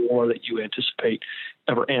not a war that you anticipate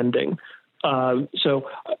ever ending. So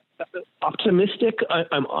optimistic,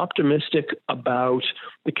 I'm optimistic about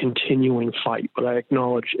the continuing fight, but I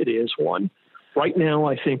acknowledge it is one. Right now,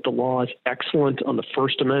 I think the law is excellent on the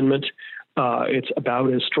First Amendment. It's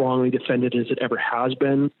about as strongly defended as it ever has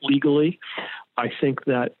been legally. I think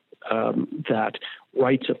that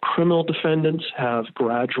rights of criminal defendants have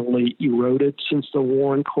gradually eroded since the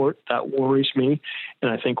war in court. That worries me.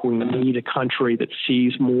 And I think we need a country that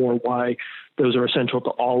sees more why those are essential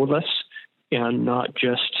to all of us and not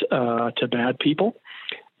just to bad people.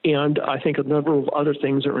 And I think a number of other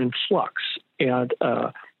things are in flux. And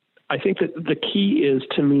I think that the key is,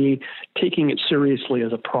 to me, taking it seriously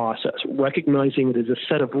as a process, recognizing it as a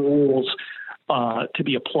set of rules to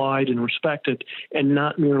be applied and respected, and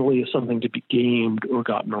not merely as something to be gamed or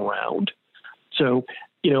gotten around. So,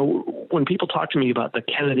 when people talk to me about the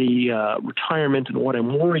Kennedy retirement and what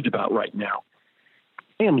I'm worried about right now,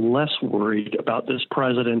 I am less worried about this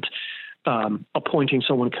president appointing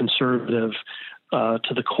someone conservative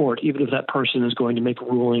to the court, even if that person is going to make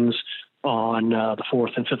rulings on the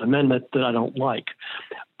Fourth and Fifth Amendment that I don't like.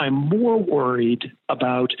 I'm more worried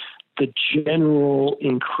about the general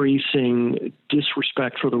increasing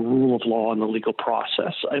disrespect for the rule of law and the legal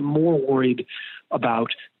process. I'm more worried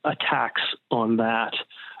about attacks on that.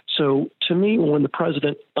 So to me, when the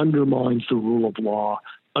president undermines the rule of law,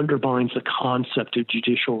 undermines the concept of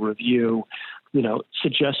judicial review,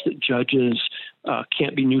 suggests that judges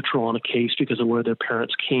can't be neutral on a case because of where their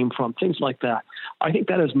parents came from, things like that, I think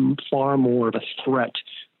that is far more of a threat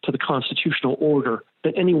to the constitutional order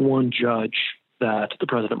than any one judge that the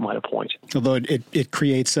president might appoint. Although it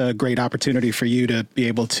creates a great opportunity for you to be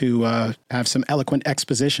able to have some eloquent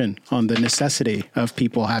exposition on the necessity of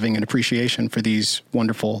people having an appreciation for these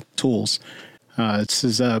wonderful tools. This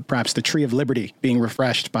is perhaps the tree of liberty being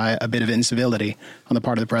refreshed by a bit of incivility on the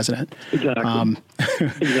part of the president. Exactly.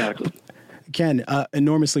 Exactly. Ken,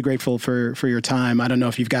 enormously grateful for your time. I don't know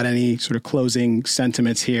if you've got any sort of closing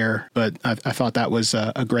sentiments here, but I thought that was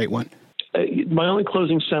a great one. My only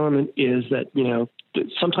closing sentiment is that,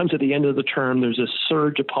 sometimes at the end of the term, there's a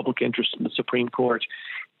surge of public interest in the Supreme Court.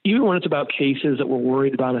 Even when it's about cases that we're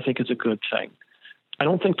worried about, I think it's a good thing. I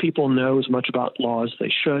don't think people know as much about law as they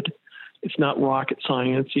should. It's not rocket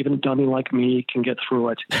science. Even a dummy like me can get through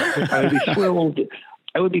it. I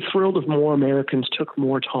would be thrilled if more Americans took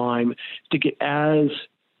more time to get as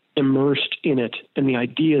immersed in it and the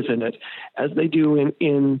ideas in it as they do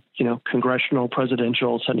in congressional,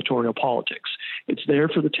 presidential, senatorial politics. It's there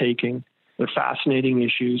for the taking. They're fascinating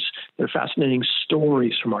issues. They're fascinating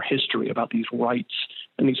stories from our history about these rights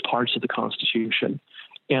and these parts of the Constitution.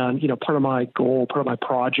 And, part of my goal, part of my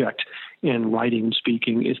project in writing and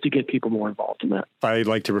speaking is to get people more involved in that. I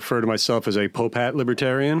like to refer to myself as a Popehat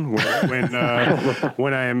libertarian.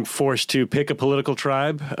 When I am forced to pick a political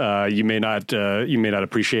tribe, you may not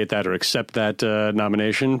appreciate that or accept that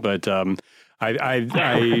nomination, but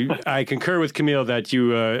I concur with Camille that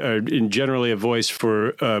you are generally a voice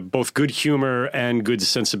for both good humor and good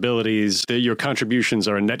sensibilities. Your contributions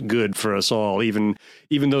are a net good for us all. Even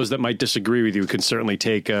those that might disagree with you can certainly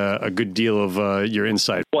take a good deal of your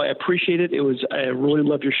insight. Well, I appreciate it. I really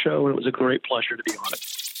loved your show, and it was a great pleasure to be on it.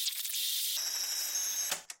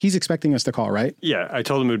 He's expecting us to call, right? Yeah, I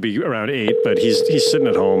told him it would be around 8, but he's sitting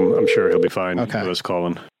at home. I'm sure he'll be fine with us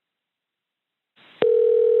calling.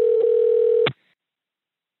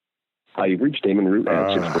 Hi, you've reached Damon Root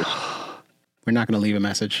at 6. We're not going to leave a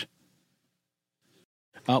message.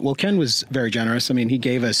 Well, Ken was very generous. I mean, he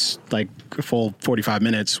gave us like a full 45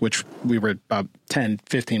 minutes, which we were about 10,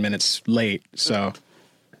 15 minutes late. So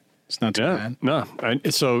it's not too bad. No.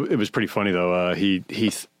 So it was pretty funny, though. He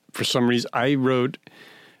for some reason, I wrote,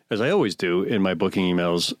 as I always do in my booking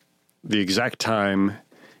emails, the exact time,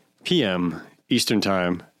 PM, Eastern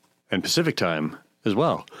time, and Pacific time as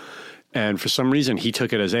well. And for some reason, he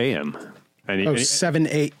took it as AM. And 7,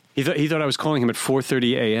 8. He thought I was calling him at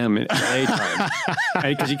 4:30 a.m. in LA time.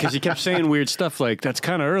 Because he kept saying weird stuff like, that's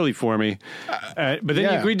kind of early for me. But then he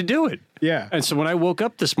agreed to do it. Yeah. And so when I woke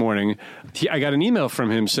up this morning, I got an email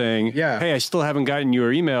from him saying, hey, I still haven't gotten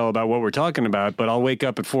your email about what we're talking about, but I'll wake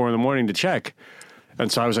up at 4 a.m. to check.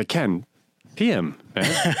 And so I was like, Ken, PM,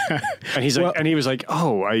 man. And he's like, and he was like,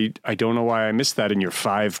 oh, I don't know why I missed that in your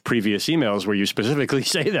 5 previous emails where you specifically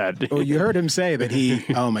say that. Well, you heard him say that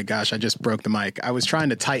oh my gosh, I just broke the mic. I was trying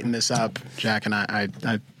to tighten this up, Jack, and I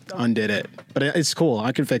undid it. But it's cool.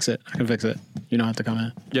 I can fix it. You don't have to come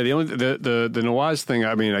in. Yeah, the Nawaz thing,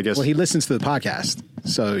 I mean, I guess. Well, he listens to the podcast,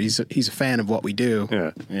 so he's a fan of what we do.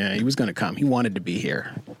 Yeah, he was going to come. He wanted to be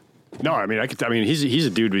here. No, I mean, he's a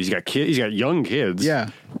dude, but he's got kids. He's got young kids. Yeah,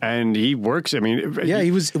 and he works. I mean, yeah, he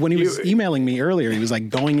was emailing me earlier. He was like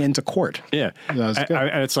going into court. Yeah, and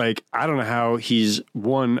it's like I don't know how he's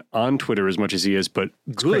on Twitter as much as he is, but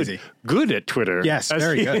good at Twitter. Yes,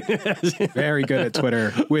 very good, very good at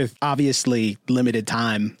Twitter with obviously limited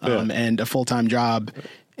time and a full-time job.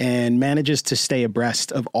 And manages to stay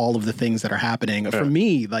abreast of all of the things that are happening. For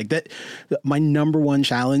me, like that, my number one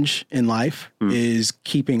challenge in life is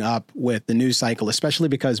keeping up with the news cycle, especially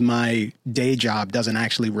because my day job doesn't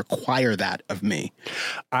actually require that of me.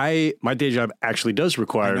 My day job actually does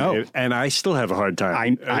require it, and I still have a hard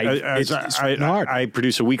time. It's hard. I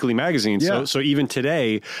produce a weekly magazine, so even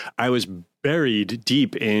today I was buried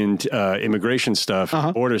deep in immigration stuff,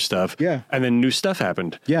 border stuff, and then new stuff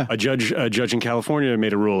happened. Yeah, a judge in California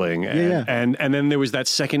made a ruling, and then there was that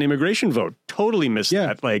second immigration vote. Totally missed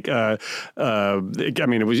that. Like, I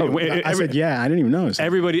mean, it was. I said, I didn't even notice.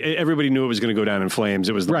 Everybody knew it was going to go down in flames.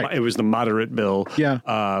 It was the moderate bill. Yeah,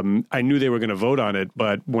 I knew they were going to vote on it,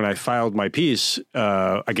 but when I filed my piece,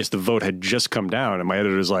 I guess the vote had just come down, and my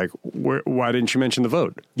editor's like, "Why didn't you mention the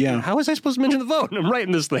vote?" Yeah, how was I supposed to mention the vote? I'm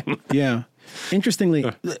writing this thing. Yeah.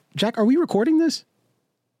 Interestingly, Jack, are we recording this?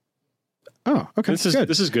 Oh, okay.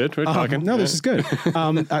 This is good. We're talking. No, this is good.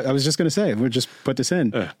 I was just going to say, we'll just put this in.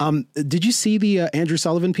 Did you see the Andrew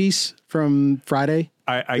Sullivan piece from Friday?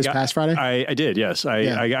 Past Friday? I did, yes.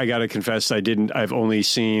 I got to confess, I didn't. I've only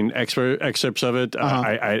seen excerpts of it,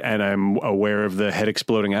 and I'm aware of the head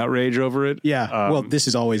exploding outrage over it. Yeah, well, this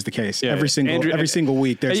is always the case. Yeah, every single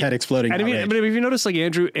week, there's head exploding outrage. But if you notice, like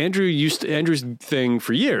Andrew's thing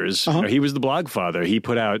for years, he was the blog father. He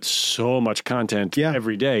put out so much content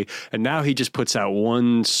every day, and now he just puts out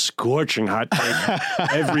one scorching hot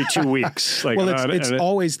take every 2 weeks. Like, well, it's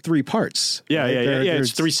always 3 parts. Yeah, right?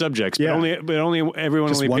 It's 3 subjects, but only everyone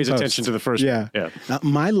only pays attention to the first one. Yeah.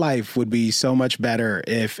 My life would be so much better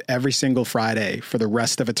if every single Friday for the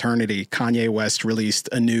rest of eternity, Kanye West released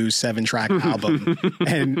a new 7-track album.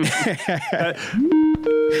 And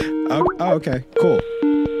okay, cool.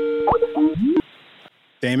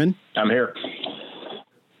 Damon? I'm here.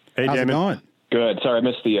 Hey, how's Damon. It going? Good. Sorry, I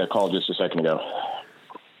missed the call just a second ago.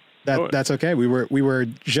 That's okay. We were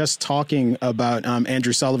just talking about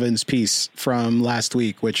Andrew Sullivan's piece from last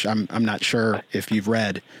week, which I'm not sure if you've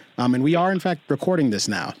read. And we are in fact recording this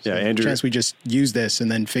now. So Andrew. Chance we just use this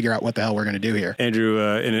and then figure out what the hell we're going to do here. Andrew,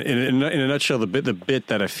 in a nutshell, the bit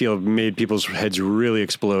that I feel made people's heads really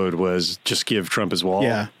explode was just give Trump his wall.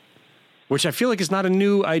 Yeah. Which I feel like is not a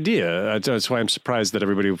new idea. That's why I'm surprised that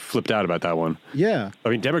everybody flipped out about that one. Yeah. I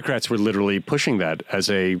mean, Democrats were literally pushing that as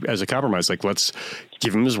a compromise. Like, let's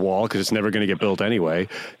give him his wall because it's never going to get built anyway.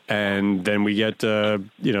 And then we get,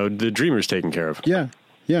 the Dreamers taken care of. Yeah.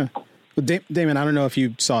 Yeah. Well, Damon, I don't know if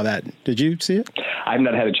you saw that. Did you see it? I've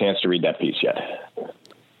not had a chance to read that piece yet.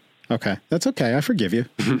 Okay. That's okay. I forgive you.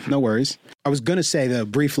 No worries. I was going to say, though,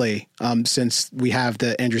 briefly, since we have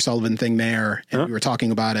the Andrew Sullivan thing there and we were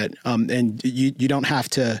talking about it, and you don't have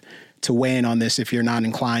to weigh in on this if you're not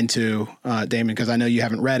inclined to, Damon, because I know you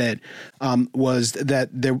haven't read it, was that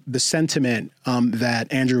the sentiment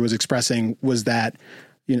that Andrew was expressing was that,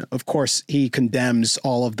 of course, he condemns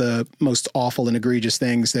all of the most awful and egregious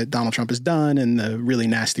things that Donald Trump has done and the really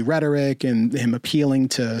nasty rhetoric and him appealing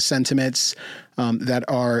to sentiments that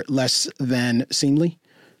are less than seemly.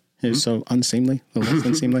 So unseemly, less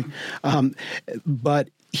than seemly. But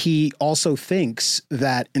he also thinks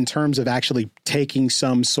that in terms of actually taking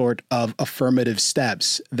some sort of affirmative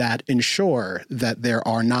steps that ensure that there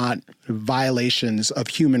are not violations of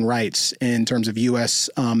human rights in terms of U.S.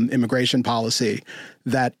 Immigration policy,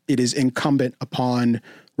 that it is incumbent upon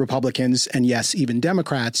Republicans and, yes, even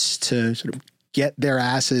Democrats to sort of get their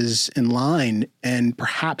asses in line and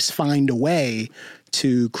perhaps find a way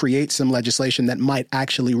to create some legislation that might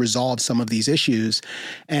actually resolve some of these issues.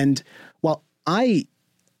 And while I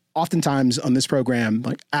oftentimes on this program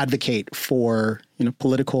advocate for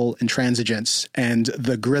political intransigence and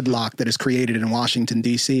the gridlock that is created in Washington,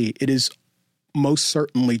 D.C., it is most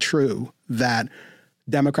certainly true that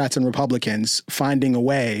Democrats and Republicans finding a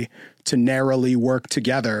way to narrowly work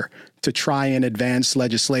together to try and advance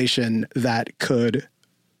legislation that could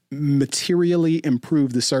materially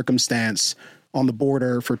improve the circumstance on the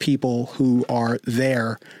border for people who are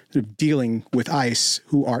there dealing with ICE,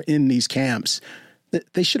 who are in these camps.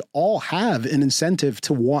 They should all have an incentive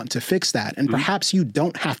to want to fix that. And perhaps you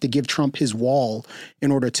don't have to give Trump his wall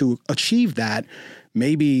in order to achieve that.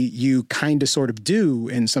 Maybe you kind of sort of do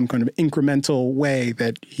in some kind of incremental way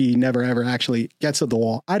that he never, ever actually gets to the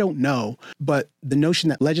wall. I don't know. But the notion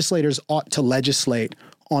that legislators ought to legislate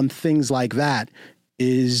on things like that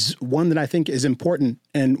is one that I think is important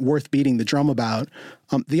and worth beating the drum about.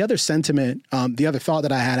 The other sentiment, the other thought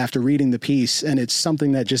that I had after reading the piece, and it's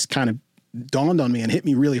something that just kind of dawned on me and hit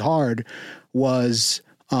me really hard, was,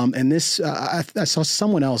 and this, I saw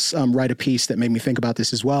someone else write a piece that made me think about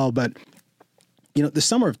this as well, but the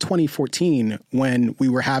summer of 2014, when we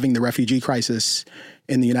were having the refugee crisis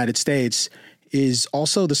in the United States, is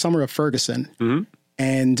also the summer of Ferguson. Mm-hmm.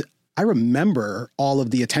 And I remember all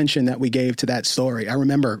of the attention that we gave to that story. I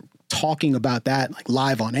remember talking about that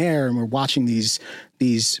live on air, and we're watching these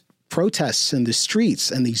protests in the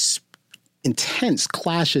streets and these intense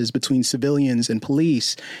clashes between civilians and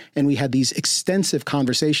police. And we had these extensive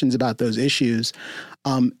conversations about those issues.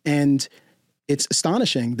 And it's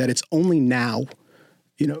astonishing that it's only now,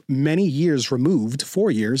 many years removed, 4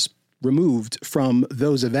 years removed from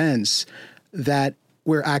those events, that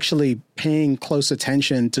we're actually paying close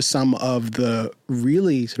attention to some of the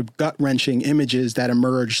really sort of gut-wrenching images that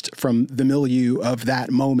emerged from the milieu of that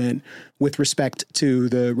moment with respect to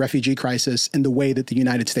the refugee crisis and the way that the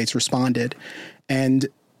United States responded. And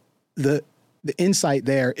the insight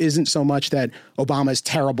there isn't so much that Obama is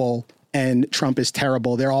terrible and Trump is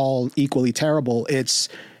terrible. They're all equally terrible.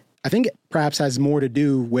 I think it perhaps has more to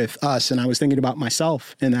do with us. And I was thinking about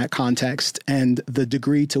myself in that context and the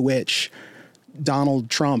degree to which Donald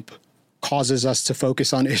Trump causes us to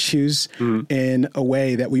focus on issues in a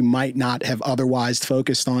way that we might not have otherwise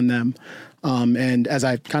focused on them. And as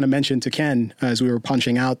I kind of mentioned to Ken, as we were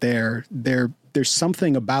punching out there's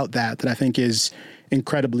something about that I think is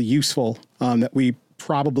incredibly useful, that we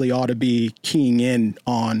probably ought to be keying in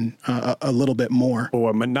on a little bit more. Well,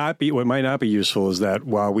 what might not be useful is that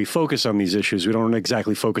while we focus on these issues, we don't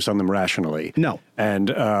exactly focus on them rationally. No. And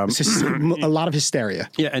it's just a lot of hysteria.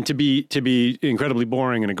 Yeah, and to be incredibly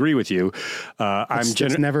boring and agree with you,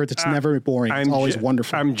 it's never boring. It's always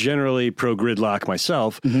wonderful. I'm generally pro gridlock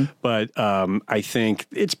myself, but I think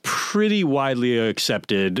it's pretty widely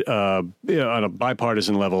accepted on a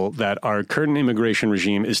bipartisan level that our current immigration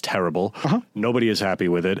regime is terrible. Nobody is happy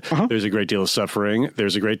with it. There's a great deal of suffering.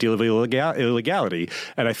 There's a great deal of illegality,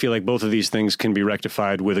 and I feel like both of these things can be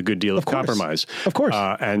rectified with a good deal of compromise. Of course,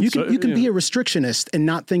 and you can be a restrictionist and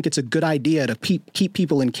not think it's a good idea to keep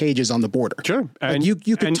people in cages on the border. Sure, and you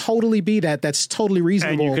could totally be that. That's totally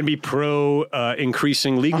reasonable. And you can be pro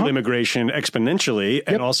increasing legal immigration exponentially,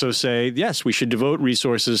 and also say yes, we should devote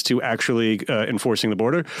resources to actually enforcing the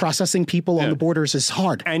border. Processing people on the borders is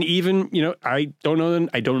hard. And even I don't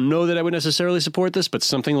know that I would necessarily support the this, but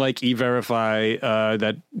something like E-Verify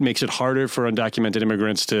that makes it harder for undocumented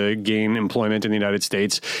immigrants to gain employment in the United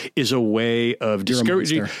States is a way of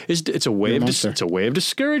discouraging. It's a way of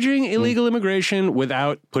discouraging illegal immigration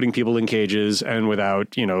without putting people in cages and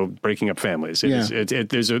without breaking up families. That's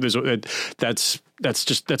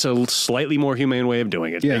a slightly more humane way of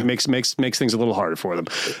doing it. It makes things a little harder for them.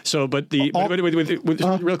 So, but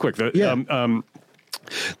real quick,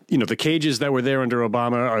 the cages that were there under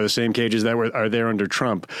Obama are the same cages that are there under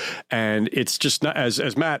Trump, and it's just not,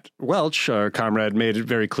 as Matt Welch, our comrade, made it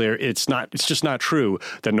very clear. It's just not true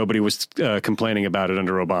that nobody was complaining about it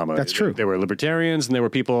under Obama. That's true. There were libertarians and there were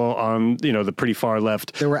people on the pretty far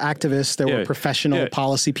left. There were activists. There were professional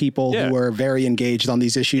policy people who were very engaged on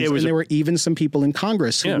these issues, and there were even some people in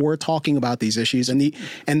Congress who were talking about these issues. And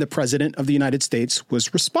the president of the United States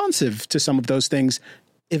was responsive to some of those things.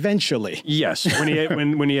 Eventually, yes,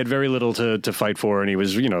 when he had very little to fight for, and he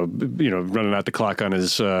was running out the clock on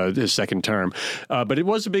his second term, but it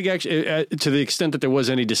was a big action to the extent that there was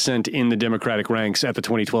any dissent in the Democratic ranks at the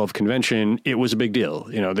 2012 convention. It was a big deal.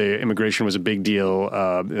 The immigration was a big deal.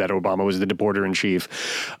 That Obama was the deporter in chief.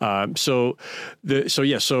 So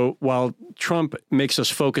while Trump makes us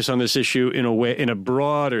focus on this issue in a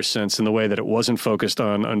broader sense in the way that it wasn't focused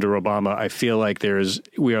on under Obama, I feel like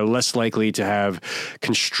we are less likely to have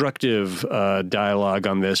constructive dialogue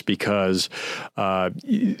on this because a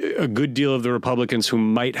good deal of the Republicans who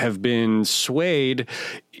might have been swayed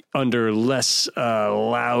under less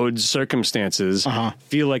loud circumstances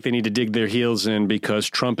feel like they need to dig their heels in because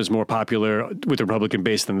Trump is more popular with the Republican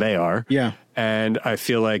base than they are. Yeah. And I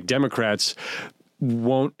feel like Democrats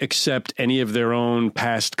won't accept any of their own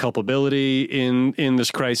past culpability in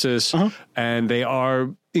this crisis, and they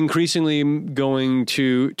are increasingly going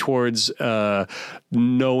towards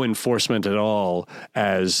no enforcement at all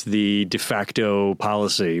as the de facto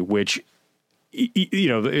policy, which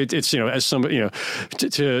it's as somebody to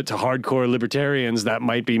hardcore libertarians that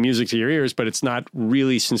might be music to your ears, but it's not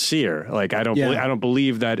really sincere. Like I don't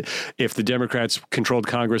believe that if the Democrats controlled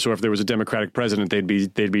Congress or if there was a Democratic president, they'd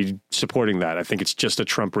be supporting that. I think it's just a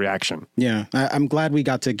Trump reaction. Yeah, I'm glad we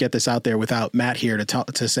got to get this out there without Matt here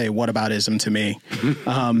to say whataboutism to me.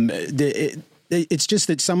 It's just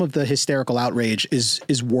that some of the hysterical outrage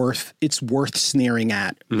is worth sneering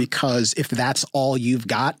at because if that's all you've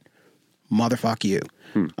got, motherfuck you.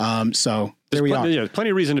 So there we are. Yeah,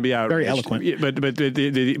 plenty of reason to be outraged. Very eloquent.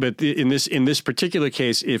 But in this particular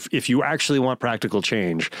case, if you actually want practical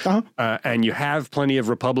change, and you have plenty of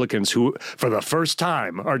Republicans who, for the first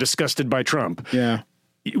time, are disgusted by Trump. Yeah.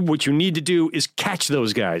 What you need to do is catch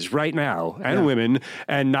those guys right now and women,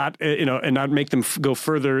 and not make them go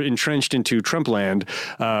further entrenched into Trump land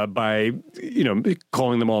by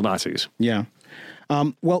calling them all Nazis. Yeah.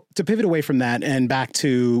 Well, to pivot away from that and back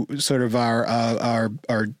to sort of our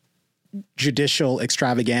judicial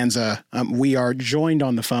extravaganza, we are joined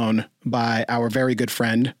on the phone by our very good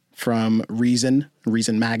friend from Reason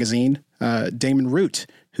Magazine, Damon Root,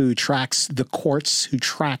 who tracks the courts, who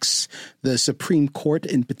tracks the Supreme Court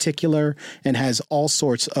in particular, and has all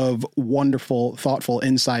sorts of wonderful, thoughtful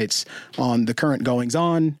insights on the current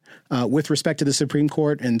goings-on with respect to the Supreme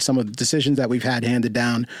Court and some of the decisions that we've had handed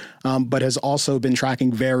down, but has also been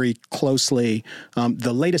tracking very closely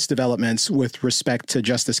the latest developments with respect to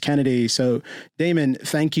Justice Kennedy. So, Damon,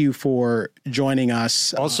 thank you for joining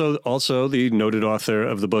us. Also the noted author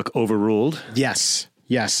of the book Overruled.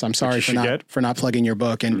 Yes, I'm sorry for not plugging your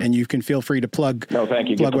book, and you can feel free to plug. No, thank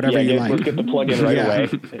you. Plug whatever you like. Let's get the plug in right away.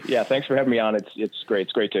 Yeah, thanks for having me on. It's great.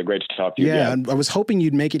 It's great to talk to you. Yeah, and I was hoping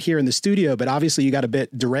you'd make it here in the studio, but obviously you got a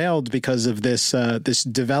bit derailed because of this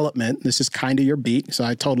development. This is kind of your beat, so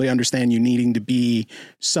I totally understand you needing to be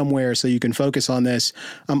somewhere so you can focus on this.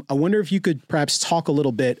 I wonder if you could perhaps talk a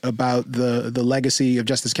little bit about the legacy of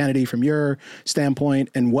Justice Kennedy from your standpoint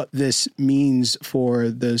and what this means for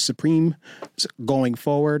the Supreme going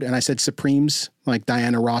forward. And I said Supremes, like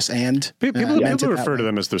Diana Ross and people refer to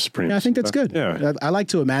them as the Supremes. Yeah, I think that's good. Yeah. I like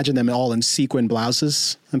to imagine them all in sequin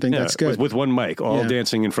blouses. I think that's good. With one mic, all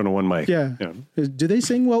dancing in front of one mic. Yeah. Do they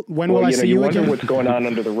sing? Well, when will I see you again? What's going on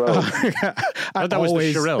under the robe? That was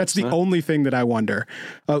the Shirelles. That's the only thing that I wonder.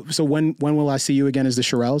 So when will I see you again is the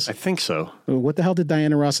Shirelles? I think so. What the hell did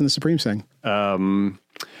Diana Ross and the Supremes sing?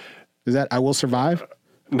 Is that I Will Survive?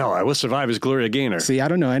 No, I Will Survive is Gloria Gaynor. See, I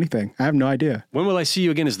don't know anything. I have no idea. When Will I See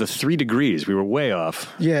You Again is the 3 Degrees. We were way off.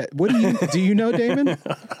 Yeah. What do you know, Damon?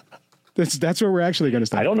 That's where we're actually going to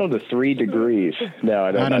start. I don't know the 3 Degrees. No,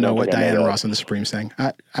 I don't know what Diana Ross and the Supremes sang.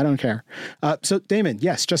 I don't care. So, Damon,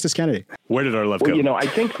 yes, Justice Kennedy. Where did our love go? I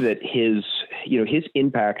think that his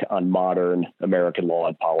impact on modern American law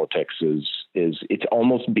and politics is it's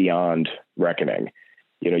almost beyond reckoning.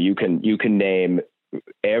 You can name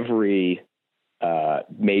every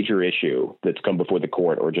major issue that's come before the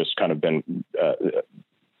court or just kind of been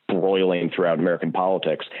broiling throughout American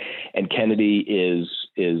politics. And Kennedy is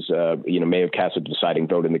may have cast a deciding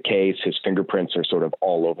vote in the case. His fingerprints are sort of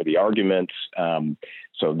all over the arguments.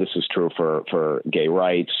 So this is true for gay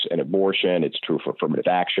rights and abortion. It's true for affirmative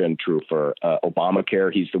action, true for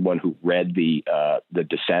Obamacare. He's the one who read the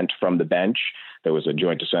dissent from the bench. There was a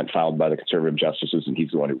joint dissent filed by the conservative justices, and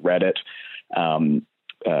he's the one who read it.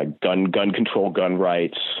 Gun control, gun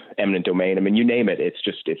rights, eminent domain. I mean, you name it. It's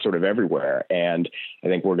sort of everywhere. And I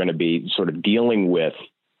think we're going to be sort of dealing with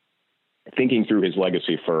thinking through his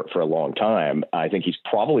legacy for a long time. I think he's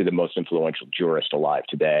probably the most influential jurist alive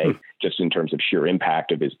today, just in terms of sheer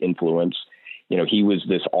impact of his influence. He was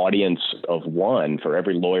this audience of one for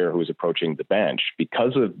every lawyer who was approaching the bench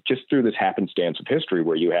because of just through this happenstance of history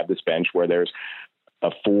where you have this bench where there's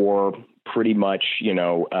four pretty much,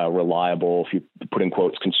 reliable, if you put in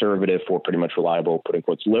quotes, conservative, four pretty much reliable, put in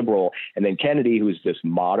quotes, liberal. And then Kennedy, who's this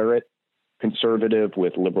moderate conservative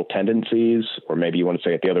with liberal tendencies, or maybe you want to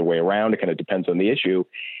say it the other way around. It kind of depends on the issue.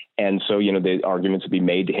 And so, the arguments will be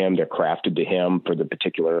made to him. They're crafted to him for the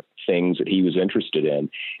particular things that he was interested in.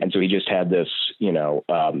 And so he just had this,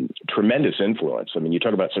 tremendous influence. I mean, you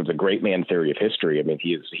talk about sort of the great man theory of history. I mean,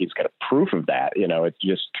 he's got a proof of that. It's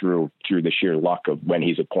just through the sheer luck of when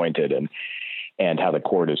he's appointed and how the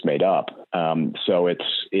court is made up. So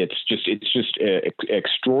it's just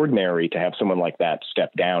extraordinary to have someone like that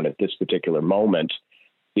step down at this particular moment,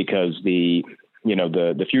 because the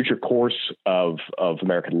future course of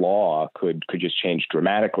American law could just change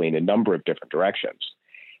dramatically in a number of different directions.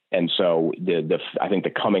 And so I think the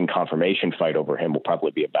coming confirmation fight over him will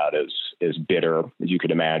probably be about as bitter as you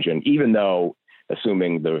could imagine, even though,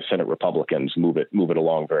 assuming the Senate Republicans move it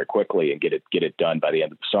along very quickly and get it done by the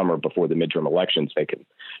end of the summer before the midterm elections, they can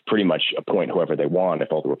pretty much appoint whoever they want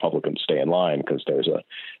if all the Republicans stay in line, because there's a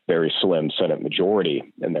very slim Senate majority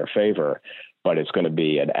in their favor. But it's going to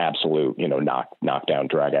be an absolute, knockdown,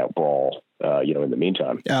 drag out brawl, in the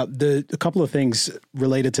meantime. A couple of things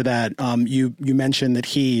related to that. You mentioned that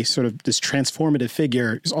he sort of this transformative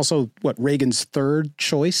figure is also Reagan's third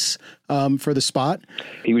choice for the spot.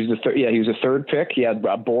 He was the third. Yeah, he was the third pick. Yeah,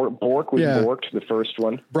 Bork was Borked, the first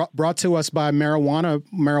one. Brought to us by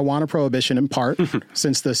marijuana prohibition in part,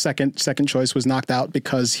 since the second choice was knocked out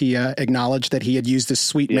because he acknowledged that he had used this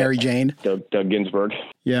sweet Mary Jane. Doug Ginsburg.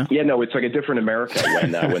 Yeah. Yeah, no, it's like a different America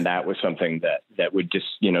when that was something that would just,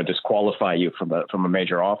 disqualify you from a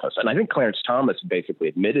major office. And I think Clarence Thomas basically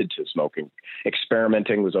admitted to smoking.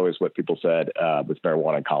 Experimenting was always what people said with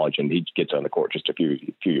marijuana in college, and he gets on the court just a few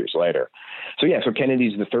years later. So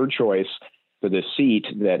Kennedy's the third choice for this seat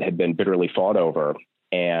that had been bitterly fought over.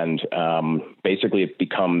 And basically it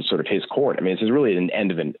becomes sort of his court. I mean, this is really an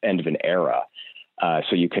end of an era.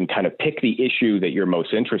 So you can kind of pick the issue that you're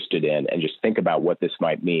most interested in and just think about what this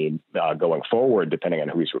might mean going forward, depending on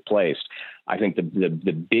who he's replaced. I think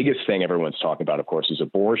the biggest thing everyone's talking about, of course, is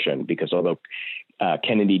abortion, because although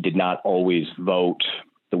Kennedy did not always vote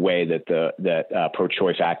the way that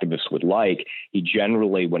pro-choice activists would like, he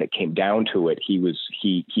generally, when it came down to it,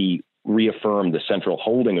 he reaffirmed the central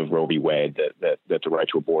holding of Roe v. Wade that the right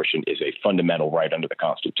to abortion is a fundamental right under the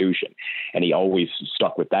Constitution, and he always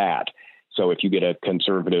stuck with that. So if you get a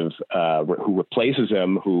conservative who replaces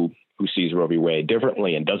him, who sees Roe v. Wade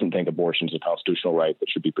differently and doesn't think abortion is a constitutional right that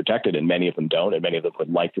should be protected, and many of them don't, and many of them would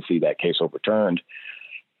like to see that case overturned,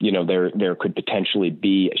 there could potentially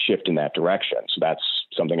be a shift in that direction. So that's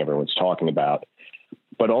something everyone's talking about.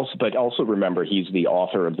 But also remember, he's the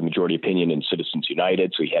author of the majority opinion in Citizens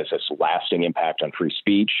United, so he has this lasting impact on free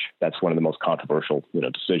speech. That's one of the most controversial,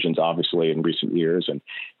 decisions, obviously, in recent years, and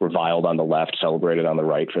reviled on the left, celebrated on the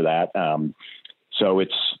right for that. So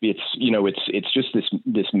it's just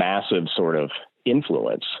this massive sort of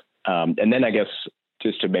influence. And then I guess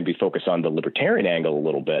just to maybe focus on the libertarian angle a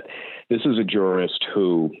little bit, this is a jurist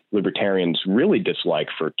who libertarians really dislike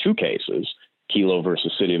for two cases. Kelo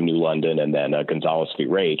versus City of New London, and then Gonzalez v.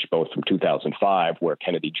 Raich, both from 2005, where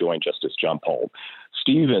Kennedy joined Justice John Paul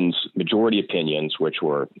Stevens' majority opinions, which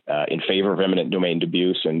were in favor of eminent domain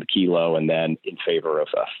abuse and Kelo, and then in favor of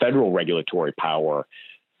federal regulatory power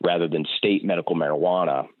rather than state medical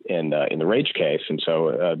marijuana in the Raich case. And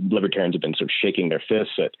so libertarians have been sort of shaking their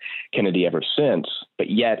fists at Kennedy ever since. But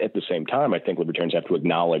yet, at the same time, I think libertarians have to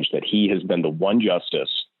acknowledge that he has been the one justice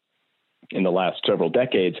in the last several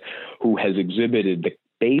decades who has exhibited the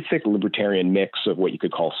basic libertarian mix of what you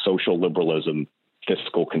could call social liberalism,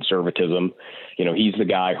 fiscal conservatism. He's the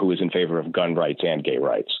guy who is in favor of gun rights and gay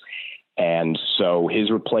rights. And so his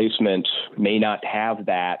replacement may not have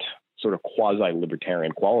that sort of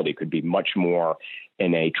quasi-libertarian quality, could be much more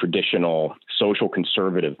in a traditional social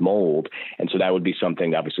conservative mold. And so that would be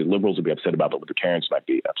something obviously liberals would be upset about, but libertarians might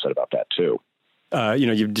be upset about that too.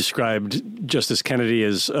 You've described Justice Kennedy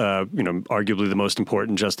as, arguably the most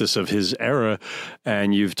important justice of his era.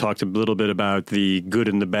 And you've talked a little bit about the good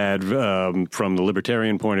and the bad from the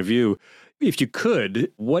libertarian point of view. If you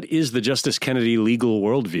could, what is the Justice Kennedy legal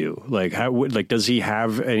worldview? Like, does he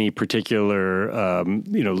have any particular,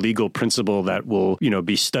 legal principle that will,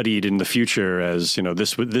 be studied in the future as,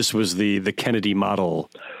 this was the Kennedy model?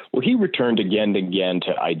 Well, he returned again and again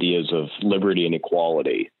to ideas of liberty and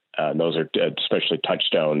equality. Those are especially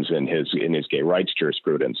touchstones in his gay rights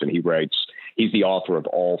jurisprudence. And he's the author of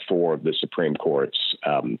all four of the Supreme Court's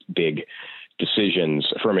big decisions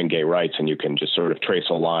affirming gay rights. And you can just sort of trace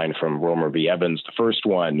a line from Romer v. Evans, the first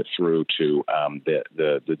one, through to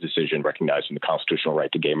the decision recognizing the constitutional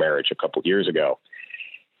right to gay marriage a couple of years ago.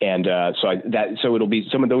 And so it'll be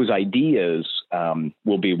some of those ideas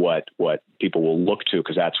will be what people will look to,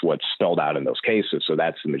 because that's what's spelled out in those cases. So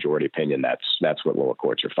that's the majority opinion. That's what lower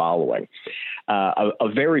courts are following. A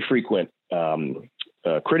very frequent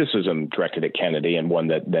criticism directed at Kennedy, and one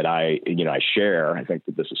that I share, I think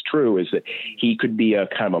that this is true, is that he could be a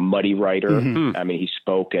kind of a muddy writer. Mm-hmm. I mean, he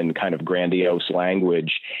spoke in kind of grandiose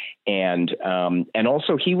language, and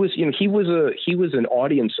also he was an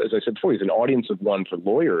audience, as I said before, he's an audience of one for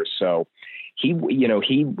lawyers. So he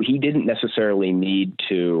didn't necessarily need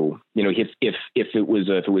to, if it was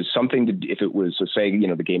say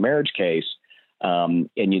the gay marriage case, and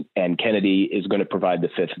Kennedy is going to provide the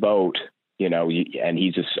fifth vote. And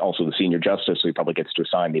he's also the senior justice, so he probably gets to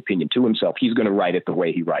assign the opinion to himself. He's going to write it the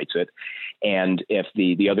way he writes it. And if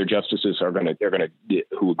the other justices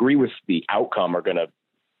who agree with the outcome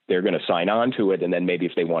they're going to sign on to it. And then maybe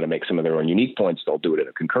if they want to make some of their own unique points, they'll do it in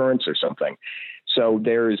a concurrence or something. So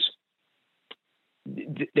there's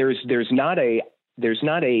not a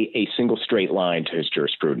single straight line to his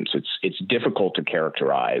jurisprudence. It's difficult to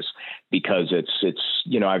characterize because it's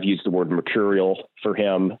I've used the word mercurial for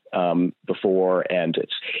him before, and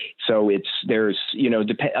there's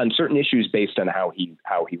on certain issues based on how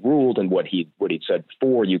he ruled and what he'd said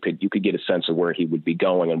before, you could get a sense of where he would be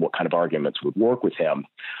going and what kind of arguments would work with him.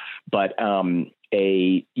 But in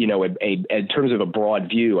terms of a broad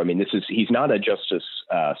view, I mean, he's not a Justice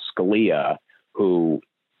Scalia who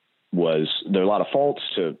there are a lot of faults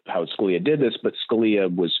to how Scalia did this, but Scalia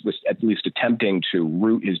was at least attempting to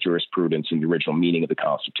root his jurisprudence in the original meaning of the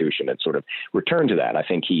Constitution and sort of return to that. I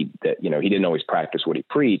think he didn't always practice what he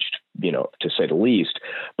preached, to say the least.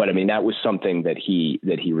 But I mean, that was something that he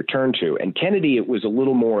returned to. And Kennedy, it was a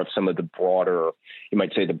little more of some of the broader, you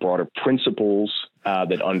might say, the broader principles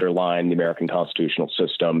that underline the American constitutional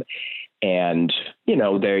system. And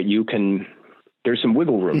there's some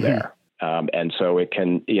wiggle room there. And so it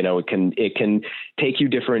can take you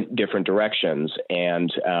different directions.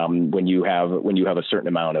 And when you have a certain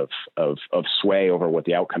amount of sway over what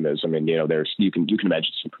the outcome is, I mean, you can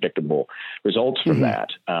imagine some predictable results from that.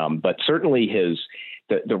 But certainly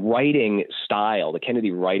the writing style, the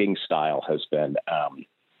Kennedy writing style, has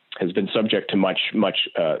been subject to much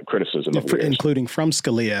criticism, including from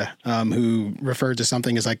Scalia, who referred to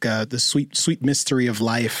something as like the sweet mystery of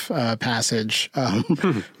life passage,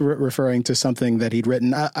 referring to something that he'd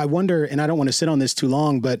written. I wonder, and I don't want to sit on this too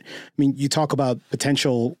long, but I mean, you talk about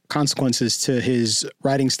potential consequences to his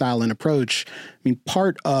writing style and approach. I mean,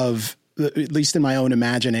 part of, at least in my own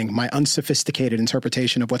imagining, my unsophisticated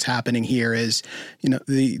interpretation of what's happening here is,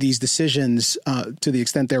 these decisions, to the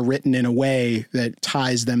extent they're written in a way that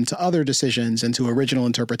ties them to other decisions and to original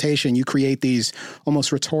interpretation, you create these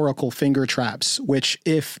almost rhetorical finger traps, which,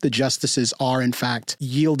 if the justices are in fact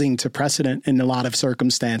yielding to precedent in a lot of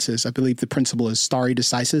circumstances, I believe the principle is stare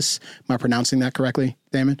decisis. Am I pronouncing that correctly,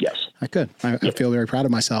 Damon? Yes. I could. I feel very proud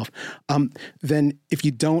of myself. Then if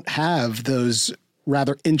you don't have those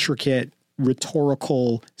rather intricate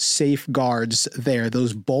rhetorical safeguards there,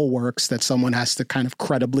 those bulwarks that someone has to kind of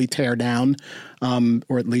credibly tear down,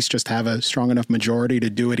 or at least just have a strong enough majority to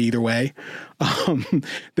do it either way,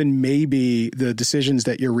 then maybe the decisions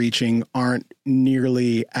that you're reaching aren't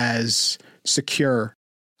nearly as secure.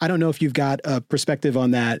 I don't know if you've got a perspective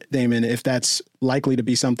on that, Damon, if that's likely to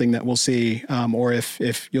be something that we'll see, or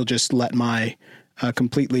if you'll just let my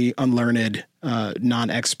completely unlearned,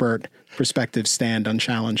 non-expert perspective stand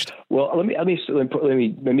unchallenged. Well, let me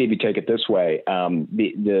maybe take it this way.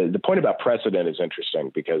 The point about precedent is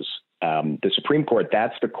interesting because the Supreme Court,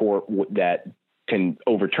 that's the court that can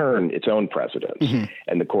overturn its own precedents,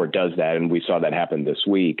 and the court does that, and we saw that happen this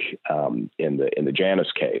week in the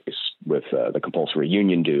Janus case with the compulsory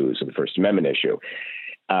union dues and the First Amendment issue.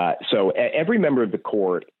 So every member of the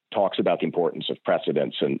court talks about the importance of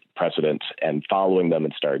precedents and following them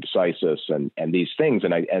and stare decisis and these things.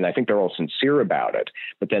 And I think they're all sincere about it.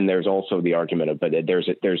 But then there's also the argument of, but there's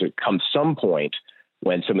come some point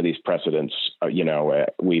when some of these precedents, we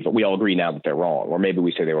all agree now that they're wrong, or maybe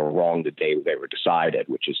we say they were wrong the day they were decided,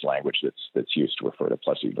 which is language that's used to refer to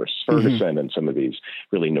Plessy versus Ferguson and some of these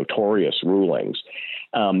really notorious rulings.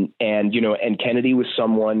 And Kennedy was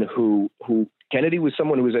someone who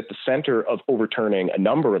was at the center of overturning a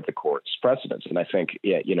number of the court's precedents. And I think,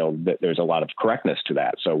 that there's a lot of correctness to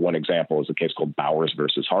that. So one example is a case called Bowers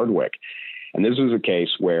versus Hardwick. And this was a case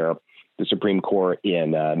where the Supreme Court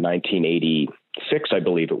in 1986, I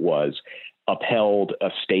believe it was, upheld a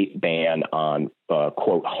state ban on,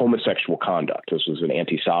 quote, homosexual conduct. This was an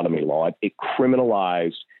anti-sodomy law. It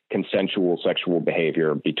criminalized consensual sexual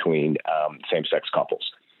behavior between same-sex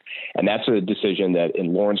couples. And that's a decision that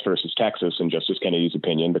in Lawrence versus Texas, in Justice Kennedy's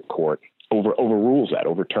opinion, the court overrules that,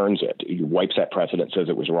 overturns it. He wipes that precedent, says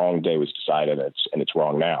it was wrong the day it was decided, and it's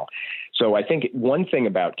wrong now. So I think one thing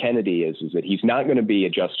about Kennedy is that he's not going to be a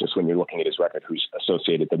justice when you're looking at his record who's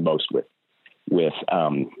associated the most with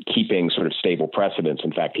keeping sort of stable precedents.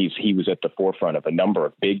 In fact, he was at the forefront of a number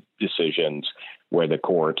of big decisions where the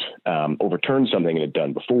court overturned something it had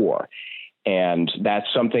done before. And that's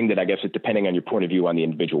something that I guess, depending on your point of view on the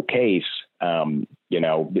individual case,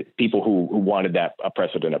 people who wanted that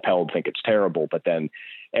precedent upheld think it's terrible, but then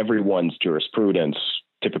everyone's jurisprudence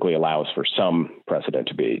typically allows for some precedent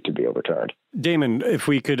to be overturned. Damon, if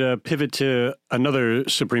we could pivot to another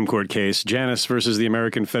Supreme Court case, Janus versus the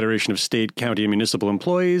American Federation of State, County, and Municipal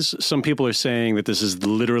Employees. Some people are saying that this is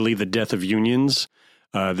literally the death of unions.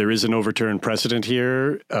 There is an overturned precedent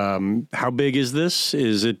here. How big is this?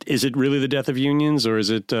 Is it really the death of unions, or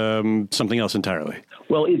is it something else entirely?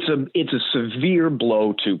 Well, it's a severe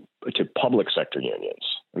blow to public sector unions.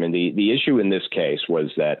 I mean, the issue in this case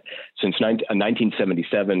was that since a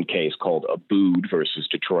 1977 case called Abood versus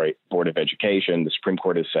Detroit Board of Education, the Supreme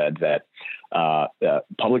Court has said that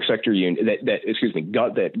public sector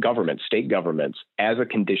that governments, state governments, as a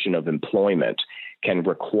condition of employment, can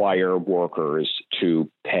require workers to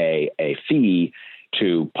pay a fee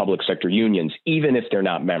to public sector unions, even if they're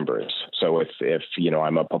not members. So if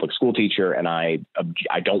I'm a public school teacher and I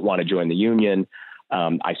don't want to join the union,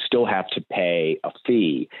 I still have to pay a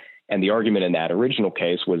fee. And the argument in that original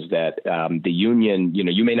case was that the union,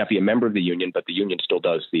 you may not be a member of the union, but the union still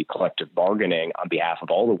does the collective bargaining on behalf of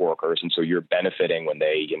all the workers. And so you're benefiting when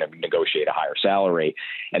they negotiate a higher salary.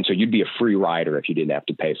 And so you'd be a free rider if you didn't have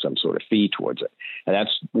to pay some sort of fee towards it. And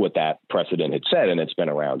that's what that precedent had said. And it's been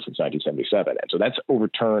around since 1977. And so that's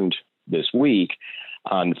overturned this week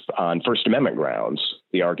on First Amendment grounds.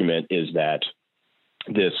 The argument is that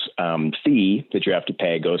this fee that you have to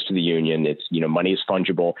pay goes to the union. It's, money is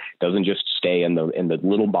fungible. It doesn't just stay in the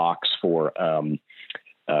little box for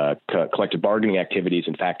collective bargaining activities.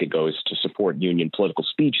 In fact, it goes to support union political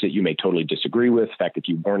speech that you may totally disagree with. In fact, if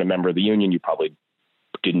you weren't a member of the union, you probably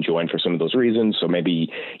didn't join for some of those reasons. So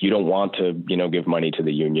maybe you don't want to, give money to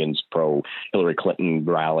the union's pro Hillary Clinton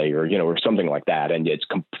rally or something like that. And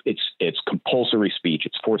it's compulsory speech.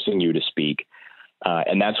 It's forcing you to speak.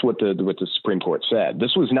 And that's what the Supreme Court said.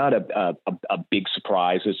 This was not a big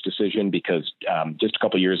surprise, this decision, because just a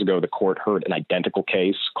couple of years ago, the court heard an identical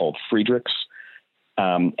case called Friedrichs.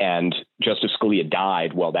 And Justice Scalia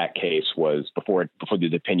died while that case was before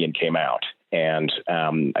the opinion came out. And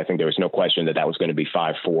I think there was no question that was going to be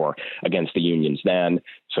 5-4 against the unions then.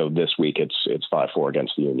 So this week it's 5-4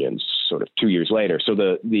 against the unions sort of 2 years later. So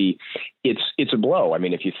it's a blow. I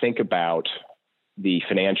mean, if you think about the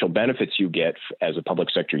financial benefits you get as a public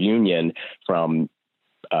sector union from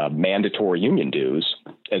mandatory union dues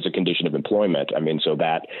as a condition of employment. I mean, so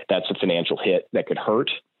that's a financial hit that could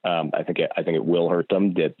hurt. I think it will hurt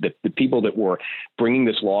them. The people that were bringing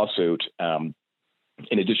this lawsuit,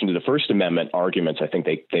 in addition to the First Amendment arguments, I think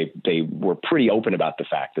they were pretty open about the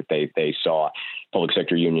fact that they saw public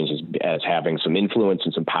sector unions as having some influence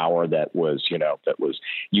and some power that was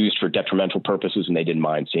used for detrimental purposes, and they didn't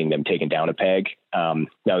mind seeing them taken down a peg. Now,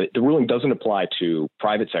 the ruling doesn't apply to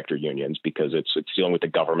private sector unions because it's dealing with the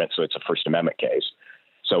government, so it's a First Amendment case.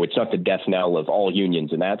 So it's not the death knell of all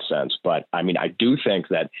unions in that sense. But I mean, I do think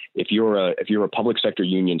that if you're a public sector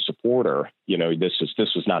union supporter, this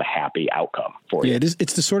was not a happy outcome for you. Yeah,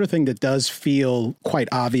 it's the sort of thing that does feel quite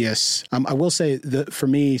obvious. I will say that for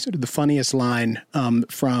me, sort of the funniest line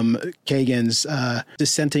from Kagan's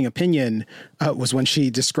dissenting opinion was when she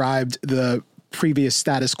described the previous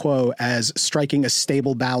status quo as striking a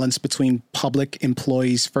stable balance between public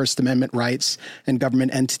employees' First Amendment rights and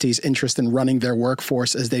government entities' interest in running their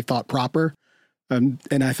workforce as they thought proper. And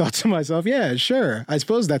I thought to myself, yeah, sure. I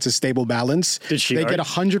suppose that's a stable balance. Did she? They get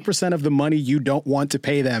 100% of the money you don't want to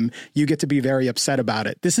pay them. You get to be very upset about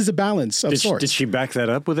it. This is a balance of sorts. Did she back that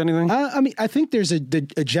up with anything? I think there's a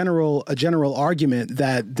general argument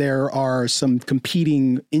that there are some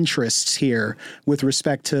competing interests here with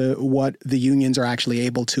respect to what the unions are actually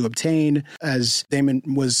able to obtain. As Damon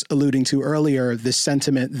was alluding to earlier, this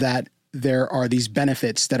sentiment that there are these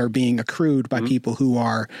benefits that are being accrued by people who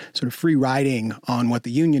are sort of free riding on what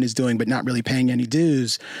the union is doing, but not really paying any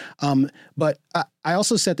dues. But I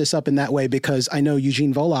also set this up in that way because I know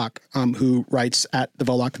Eugene Volokh, who writes at the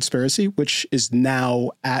Volokh Conspiracy, which is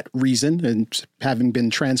now at Reason and having been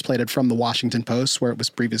transplanted from the Washington Post, where it was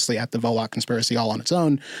previously at the Volokh Conspiracy all on its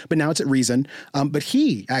own, but now it's at Reason. But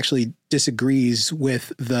he actually disagrees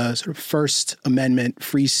with the sort of First Amendment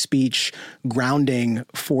free speech grounding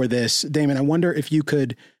for this. Damon, I wonder if you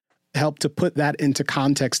could help to put that into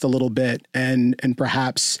context a little bit and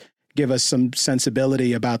perhaps give us some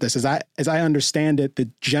sensibility about this. As I understand it, the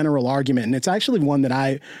general argument, and it's actually one that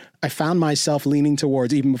I found myself leaning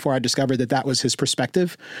towards even before I discovered that was his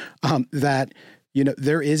perspective, that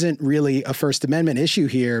there isn't really a First Amendment issue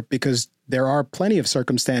here because there are plenty of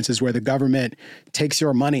circumstances where the government takes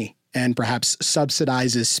your money and perhaps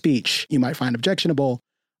subsidizes speech you might find objectionable,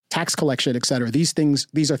 tax collection, et cetera. These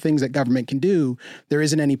are things that government can do. There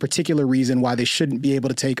isn't any particular reason why they shouldn't be able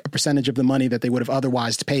to take a percentage of the money that they would have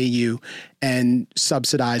otherwise to pay you and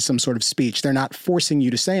subsidize some sort of speech. They're not forcing you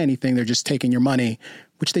to say anything. They're just taking your money,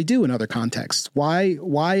 which they do in other contexts. Why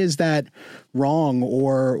is that wrong,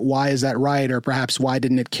 or why is that right? Or perhaps why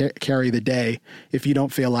didn't it carry the day if you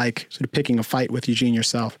don't feel like sort of picking a fight with Eugene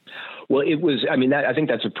yourself? Well, it was, I think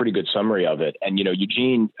that's a pretty good summary of it. And,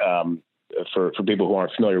 Eugene, for people who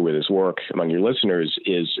aren't familiar with his work among your listeners,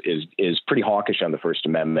 is pretty hawkish on the First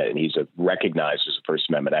Amendment, and he's recognized as a First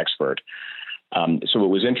Amendment expert. So it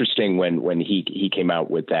was interesting when he came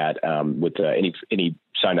out with that, and he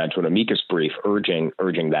signed on to an amicus brief urging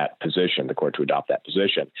that position, the court to adopt that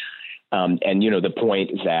position. And, the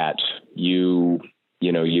point that you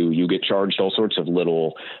get charged all sorts of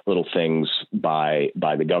little things by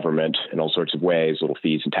the government in all sorts of ways, little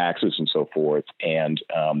fees and taxes and so forth. And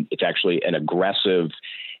it's actually an aggressive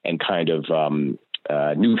and kind of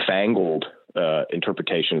newfangled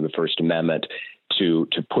interpretation of the First Amendment to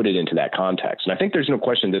put it into that context. And I think there's no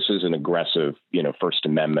question this is an aggressive, First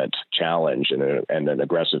Amendment challenge and an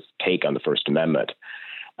aggressive take on the First Amendment.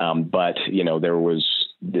 But there was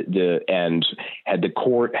and had the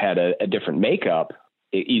court had a different makeup,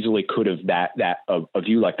 it easily could have a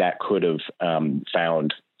view like that could have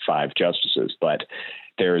found 5 justices. But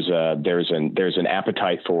there's an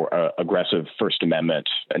appetite for aggressive First Amendment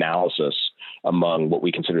analysis among what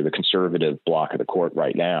we consider the conservative bloc of the court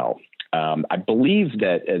right now. I believe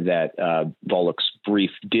that Volokh's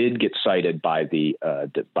brief did get cited in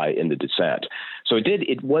the dissent. So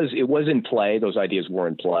it was in play. Those ideas were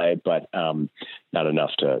in play, but not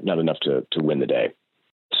enough to win the day.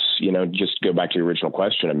 Just go back to your original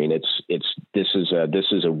question. I mean, this is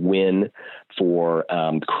a win for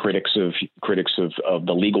critics of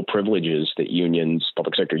the legal privileges that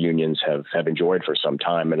public sector unions have enjoyed for some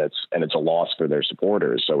time, and it's a loss for their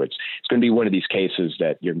supporters. So it's going to be one of these cases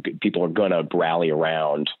that people are going to rally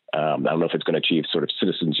around. I don't know if it's going to achieve sort of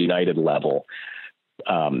Citizens United level,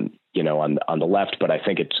 on the left, but I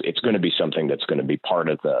think it's going to be something that's going to be part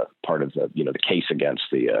of the the case against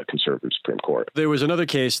the conservative Supreme Court. There was another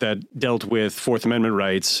case that dealt with Fourth Amendment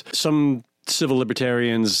rights. Some civil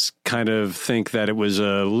libertarians kind of think that it was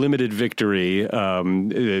a limited victory.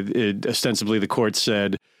 Ostensibly, the court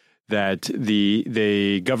said that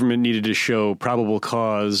the government needed to show probable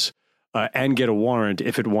cause and get a warrant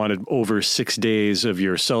if it wanted over 6 days of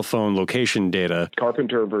your cell phone location data.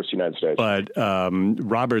 Carpenter versus United States. But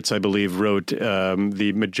Roberts, I believe, wrote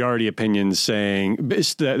the majority opinion saying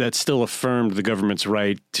that still affirmed the government's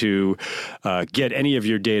right to get any of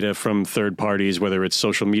your data from third parties, whether it's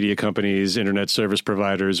social media companies, internet service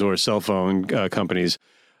providers, or cell phone companies.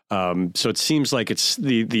 So it seems like it's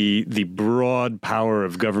the broad power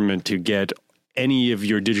of government to get any of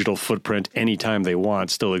your digital footprint anytime they want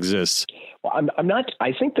still exists. Well, I'm not.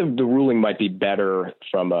 I think the ruling might be better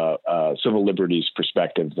from a civil liberties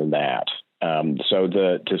perspective than that. So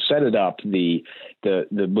to set it up, one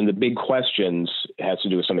of the big questions has to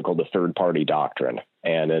do with something called the third party doctrine,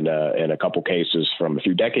 and in a couple cases from a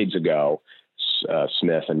few decades ago,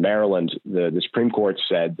 Smith and Maryland, the Supreme Court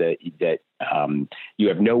said that you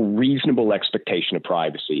have no reasonable expectation of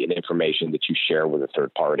privacy in information that you share with a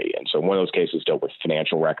third party. And so one of those cases dealt with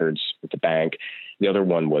financial records at the bank. The other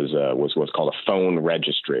one was what's called a phone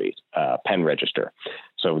registry, pen register.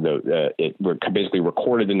 So it basically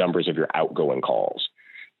recorded the numbers of your outgoing calls.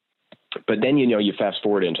 But then, you fast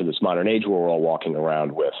forward into this modern age where we're all walking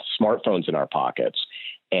around with smartphones in our pockets,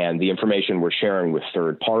 and the information we're sharing with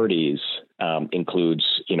third parties includes,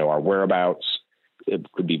 our whereabouts. It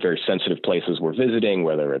could be very sensitive places we're visiting,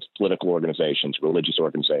 whether it's political organizations, religious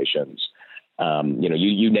organizations,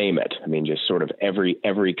 you name it. I mean, just sort of every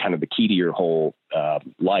kind of the key to your whole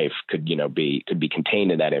life could be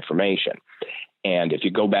contained in that information. And if you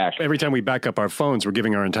go back, every time we back up our phones, we're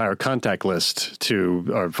giving our entire contact list to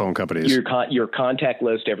our phone companies. Your contact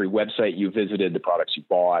list, every website you visited, the products you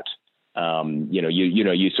bought,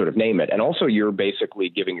 you sort of name it. And also you're basically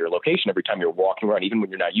giving your location every time you're walking around. Even when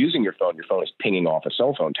you're not using your phone is pinging off a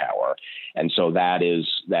cell phone tower. And so that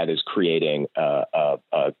is creating a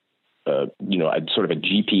sort of a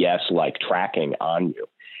GPS-like tracking on you.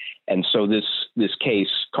 And so this case,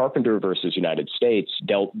 Carpenter versus United States,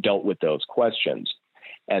 dealt with those questions.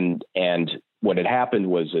 And what had happened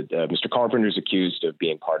was that Mr. Carpenter is accused of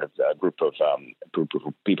being part of a group of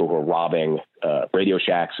people who are robbing Radio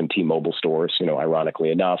Shacks and T-Mobile stores,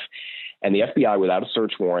 ironically enough. And the FBI, without a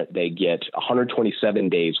search warrant, they get 127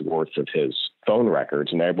 days worth of his phone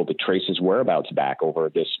records, and they're able to trace his whereabouts back over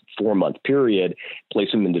this 4-month period,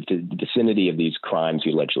 place him in the vicinity of these crimes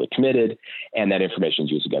he allegedly committed, and that information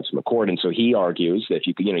is used against him in court. And so he argues that if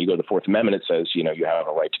you go to the Fourth Amendment, it says, you have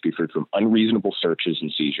a right to be free from unreasonable searches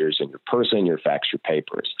and seizures in your person, your facts, your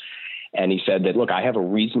papers. And he said that, look, I have a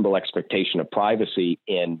reasonable expectation of privacy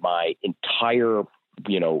in my entire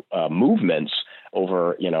movements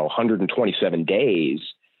over, 127 days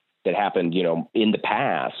that happened, in the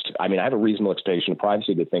past. I mean, I have a reasonable expectation of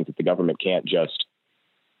privacy to think that the government can't just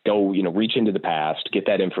go, reach into the past, get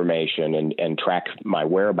that information and track my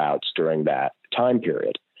whereabouts during that time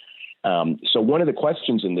period. So one of the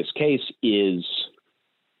questions in this case is,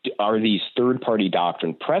 are these third-party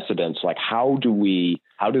doctrine precedents? Like, how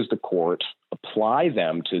does the court apply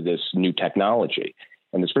them to this new technology?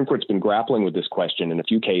 And the Supreme Court's been grappling with this question in a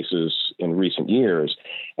few cases in recent years,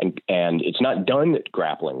 and it's not done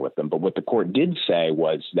grappling with them. But what the court did say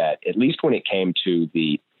was that at least when it came to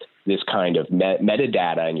this kind of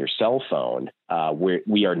metadata in your cell phone,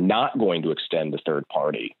 we are not going to extend the third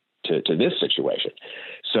party to this situation.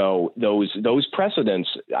 So those precedents,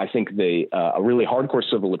 I think a really hardcore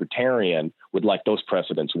civil libertarian would like those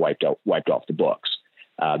precedents wiped off the books.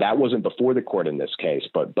 That wasn't before the court in this case,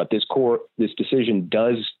 but this decision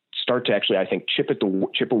does start to actually, I think,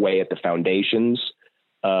 chip away at the foundations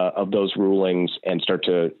of those rulings and start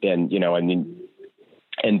to and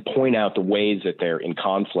point out the ways that they're in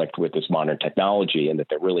conflict with this modern technology and that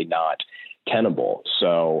they're really not tenable.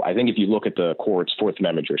 So I think if you look at the court's Fourth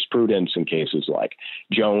Amendment jurisprudence in cases like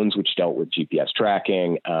Jones, which dealt with GPS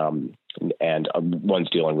tracking, and ones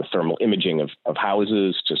dealing with thermal imaging of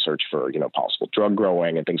houses to search for possible drug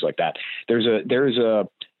growing and things like that, there's a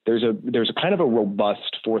kind of a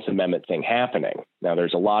robust Fourth Amendment thing happening. Now,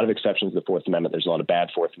 there's a lot of exceptions to the Fourth Amendment. There's a lot of bad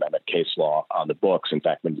Fourth Amendment case law on the books. In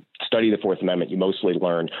fact, when you study the Fourth Amendment, you mostly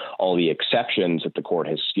learn all the exceptions that the court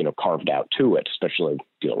has, carved out to it, especially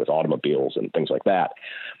dealing with automobiles and things like that.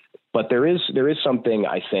 But there is something,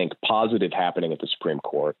 I think, positive happening at the Supreme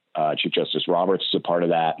Court. Chief Justice Roberts is a part of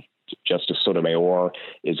that. Justice Sotomayor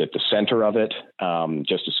is at the center of it.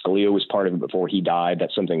 Justice Scalia was part of it before he died.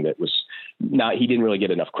 That's something that was he didn't really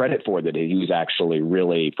get enough credit for, that he was actually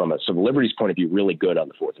really, from a civil liberties point of view, really good on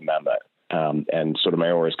the Fourth Amendment. And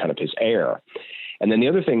Sotomayor is kind of his heir. And then the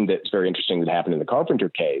other thing that's very interesting that happened in the Carpenter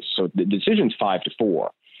case, so the decision's 5-4.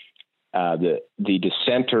 The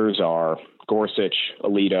dissenters are Gorsuch,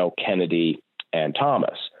 Alito, Kennedy, and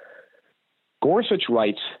Thomas. Gorsuch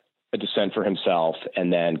writes a dissent for himself,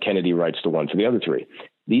 and then Kennedy writes the one for the other three.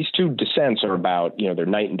 These two dissents are about, they're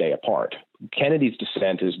night and day apart. Kennedy's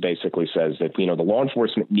dissent basically says that, the law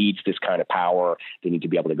enforcement needs this kind of power. They need to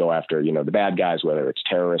be able to go after, the bad guys, whether it's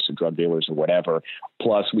terrorists or drug dealers or whatever.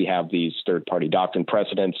 Plus, we have these third-party doctrine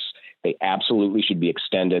precedents. They absolutely should be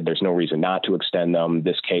extended. There's no reason not to extend them.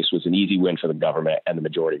 This case was an easy win for the government, and the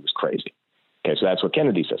majority was crazy. Okay, so that's what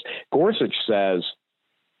Kennedy says. Gorsuch says,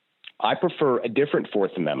 I prefer a different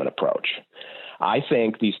Fourth Amendment approach. I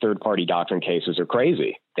think these third-party doctrine cases are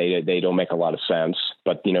crazy. They don't make a lot of sense.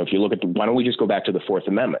 But, if you look at why don't we just go back to the Fourth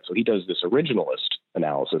Amendment? So he does this originalist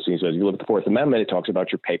analysis. He says, if you look at the Fourth Amendment, it talks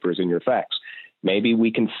about your papers and your effects. Maybe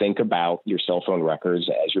we can think about your cell phone records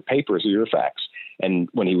as your papers or your effects. And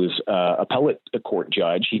when he was appellate court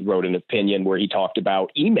judge, he wrote an opinion where he talked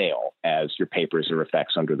about email as your papers or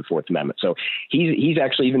effects under the Fourth Amendment. So he's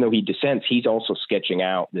actually, even though he dissents, he's also sketching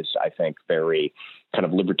out this, I think, very kind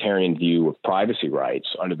of libertarian view of privacy rights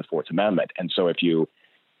under the Fourth Amendment. And so if you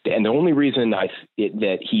And the only reason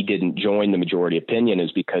that he didn't join the majority opinion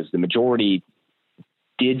is because the majority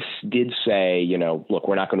did say, look,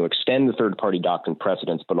 we're not going to extend the third party doctrine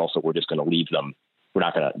precedents, but also we're just going to leave them. We're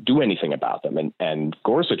not going to do anything about them. And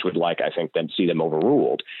Gorsuch would like, I think, then see them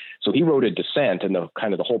overruled. So he wrote a dissent, and the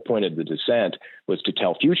whole point of the dissent was to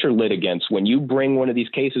tell future litigants, when you bring one of these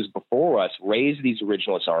cases before us, raise these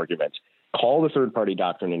originalist arguments, call the third party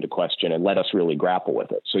doctrine into question, and let us really grapple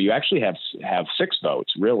with it. So you actually have 6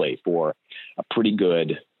 votes really for a pretty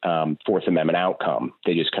good Fourth Amendment outcome.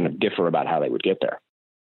 They just kind of differ about how they would get there.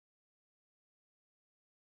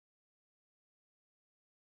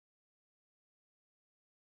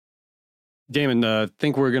 Damon, I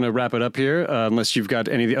think we're going to wrap it up here, unless you've got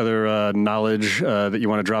any other knowledge that you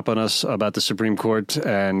want to drop on us about the Supreme Court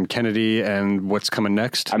and Kennedy and what's coming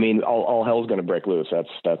next. I mean, all hell's going to break loose. That's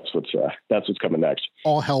what's coming next.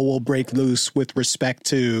 All hell will break loose with respect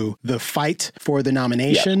to the fight for the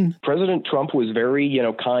nomination. Yeah. President Trump was very,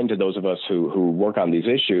 kind to those of us who work on these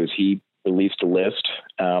issues. He released a list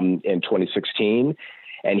in 2016.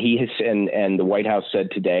 And he has, and the White House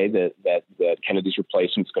said today that Kennedy's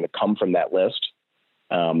replacement is going to come from that list.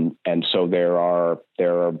 And so there are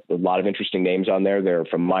a lot of interesting names on there. There,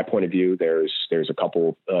 from my point of view, there's a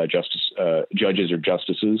couple judges or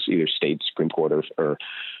justices, either state Supreme Court or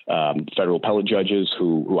federal appellate judges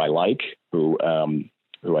who I like, who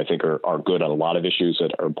I think are good on a lot of issues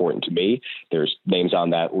that are important to me. There's names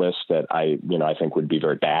on that list that I think would be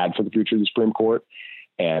very bad for the future of the Supreme Court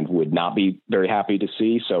and would not be very happy to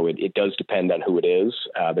see. So it does depend on who it is.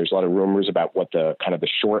 There's a lot of rumors about what the kind of the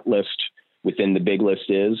short list within the big list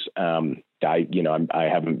is. I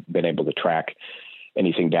haven't been able to track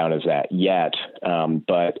anything down as that yet.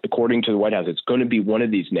 But according to the White House, it's going to be one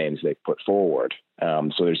of these names they put forward.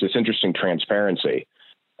 So there's this interesting transparency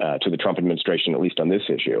to the Trump administration, at least on this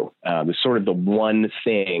issue. This sort of the one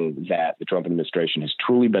thing that the Trump administration has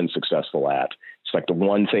truly been successful at. It's like the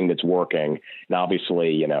one thing that's working. And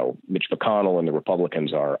obviously, Mitch McConnell and the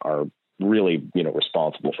Republicans are really,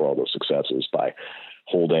 responsible for all those successes by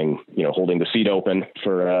holding the seat open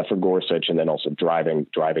for Gorsuch, and then also driving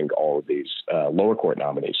all of these lower court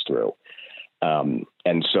nominees through.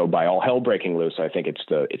 And so by all hell breaking loose, I think it's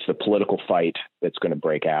the political fight that's going to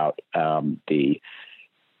break out.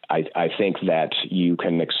 I think that you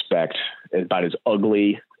can expect about as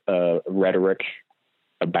ugly rhetoric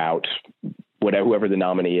about whoever the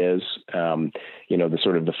nominee is. The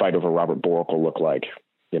sort of the fight over Robert Bork will look like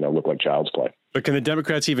child's play. But can the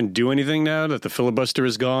Democrats even do anything now that the filibuster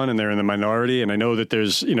is gone and they're in the minority? And I know that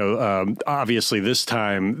there's, obviously this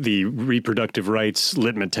time the reproductive rights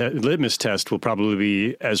litmus test will probably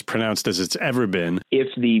be as pronounced as it's ever been. If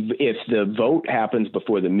the vote happens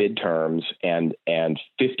before the midterms and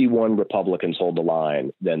 51 Republicans hold the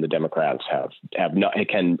line, then the Democrats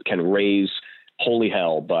can raise holy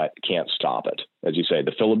hell, but can't stop it. As you say,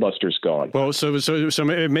 the filibuster's gone. Well, so if say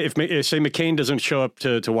McCain doesn't show up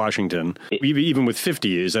to Washington, even with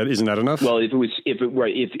 50, isn't that enough? Well, if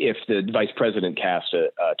the vice president cast a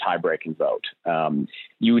tie-breaking vote,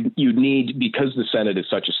 you'd need, because the Senate is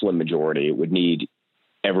such a slim majority, it would need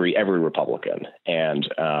every Republican, and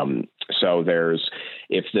so there's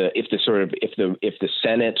if the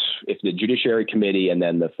Senate, if the Judiciary Committee, and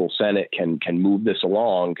then the full Senate can move this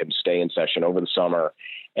along, can stay in session over the summer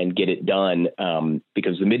and get it done,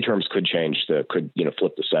 because the midterms could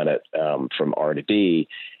flip the Senate from R to D.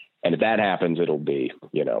 And if that happens, it'll be,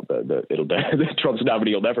 the Trump's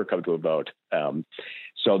nominee will never come to a vote.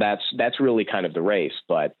 So that's really kind of the race.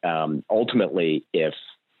 But ultimately, if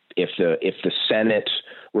the Senate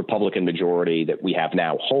Republican majority that we have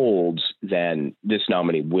now holds, then this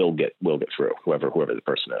nominee will get through, whoever the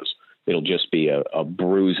person is. It'll just be a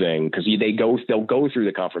bruising, because they'll go through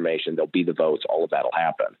the confirmation, there'll be the votes, all of that'll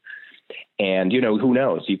happen. And, who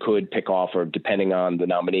knows? You could pick off, or depending on the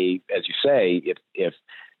nominee, as you say, if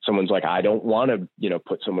someone's like, I don't want to,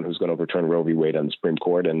 put someone who's going to overturn Roe v. Wade on the Supreme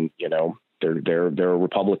Court, and, there are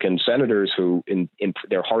Republican senators who, in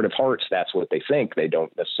their heart of hearts, that's what they think. They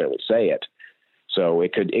don't necessarily say it. So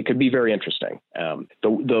it could be very interesting. To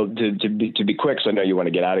be quick, so I know you want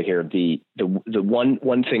to get out of here. The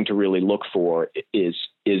one thing to really look for is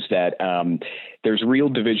that there's real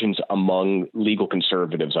divisions among legal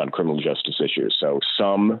conservatives on criminal justice issues. So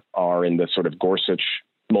some are in the sort of Gorsuch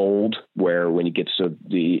mold, where when you get to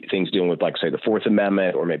the things dealing with, like, say, the Fourth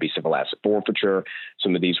Amendment or maybe civil asset forfeiture,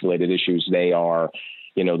 some of these related issues, they are,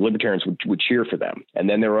 libertarians would cheer for them. And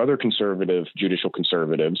then there are other judicial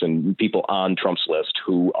conservatives and people on Trump's list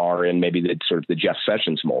who are in maybe the Jeff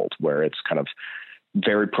Sessions mold, where it's kind of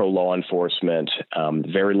very pro law enforcement,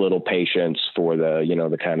 very little patience for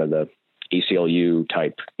the kind of the ACLU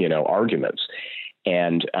type, arguments.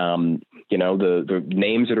 And, the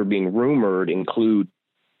names that are being rumored include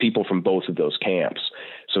people from both of those camps.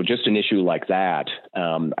 So just an issue like that,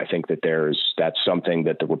 I think that that's something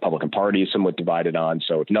that the Republican Party is somewhat divided on.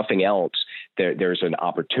 So if nothing else, there's an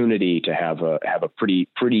opportunity to have a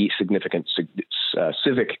pretty significant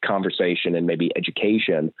civic conversation and maybe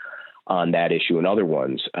education on that issue and other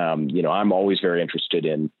ones. I'm always very interested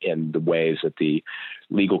in the ways that the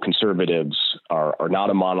legal conservatives are not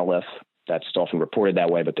a monolith. That's often reported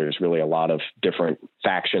that way, but there's really a lot of different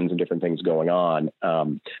factions and different things going on.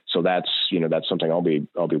 So that's something I'll be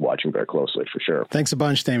watching very closely for sure. Thanks a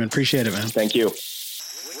bunch, Damon. Appreciate it, man. Thank you.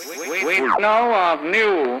 We know of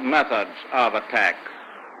new methods of attack.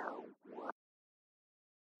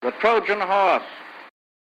 The Trojan horse,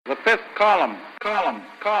 the fifth column.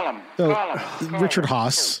 Richard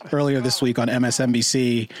Haass, earlier this week on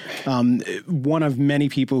MSNBC, one of many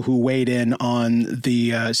people who weighed in on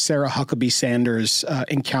the Sarah Huckabee Sanders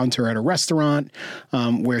encounter at a restaurant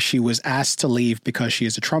where she was asked to leave because she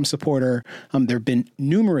is a Trump supporter. There have been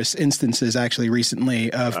numerous instances actually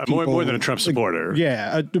recently of people, more than a Trump supporter.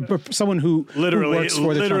 Someone who works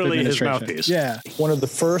for the Trump administration. His mouthpiece. Yeah. One of the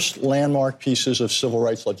first landmark pieces of civil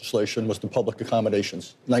rights legislation was the public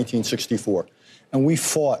accommodations, 1964. And we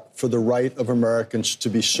fought for the right of Americans to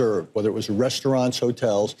be served, whether it was restaurants,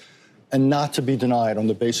 hotels, and not to be denied on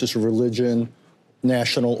the basis of religion,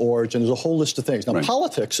 national origin. There's a whole list of things. Now,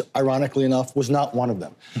 politics, ironically enough, was not one of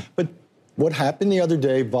them. But what happened the other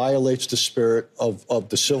day violates the spirit of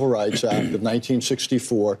the Civil Rights Act of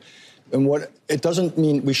 1964. And it doesn't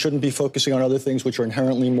mean we shouldn't be focusing on other things which are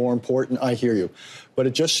inherently more important. I hear you. But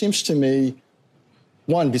it just seems to me,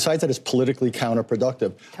 one, besides that, it's politically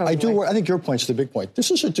counterproductive. Totally. I think your point's the big point. This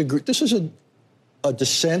is a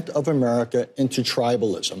descent of America into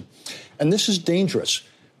tribalism, and this is dangerous.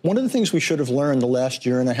 One of the things we should have learned the last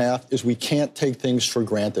year and a half is we can't take things for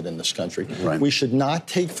granted in this country. Right. We should not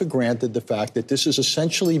take for granted the fact that this has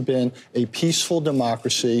essentially been a peaceful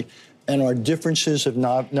democracy, and our differences have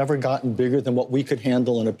never gotten bigger than what we could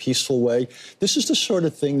handle in a peaceful way. This is the sort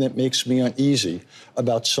of thing that makes me uneasy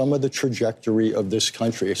about some of the trajectory of this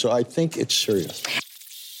country. So I think it's serious.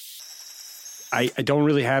 I don't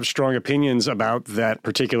really have strong opinions about that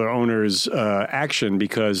particular owner's action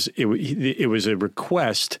because it was a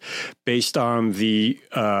request based on he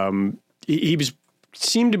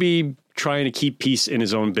seemed to be trying to keep peace in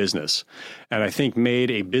his own business. And I think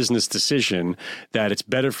made a business decision that it's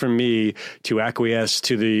better for me to acquiesce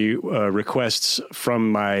to the requests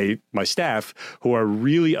from my staff who are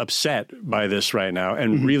really upset by this right now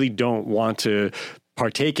and really don't want to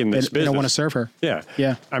partake in this business. They don't want to serve her. Yeah.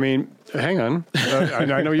 Yeah. I mean, hang on. I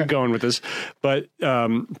know you're going with this, but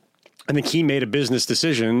I think he made a business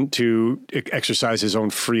decision to exercise his own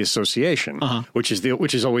free association, which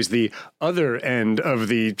is always the other end of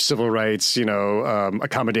the civil rights,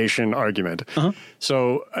 accommodation argument.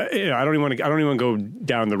 So I don't even want to go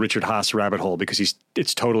down the Richard Haass rabbit hole because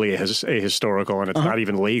it's totally ahistorical and it's not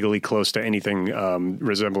even legally close to anything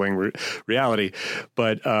resembling reality.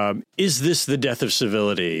 But is this the death of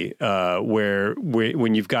civility, where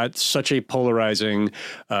when you've got such a polarizing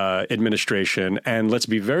administration, and let's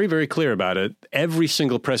be very, very clear about it, every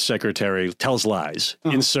single press secretary tells lies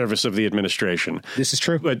in service of the administration. This is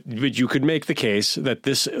true. But you could make the case that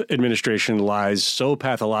this administration lies so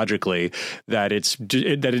pathologically that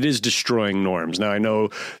it is destroying norms. Now, I know,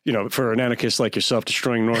 for an anarchist like yourself,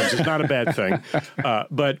 destroying norms is not a bad thing.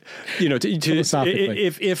 But, if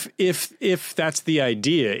that's the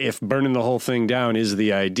idea, if burning the whole thing down is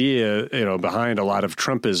the idea, behind a lot of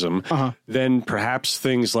Trumpism, then perhaps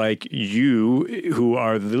things like you, who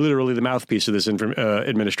are literally the mouthpiece of this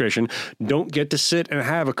administration, don't get to sit and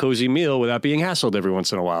have a cozy meal without being hassled every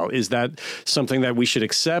once in a while. Is that something that we should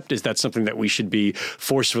accept? Is that something that we should be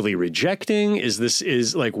forcefully rejecting?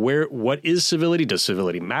 What is civility? Does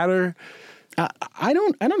civility matter? I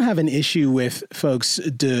don't have an issue with folks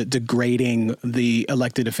degrading the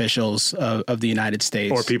elected officials of the United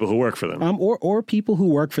States, or people who work for them, or people who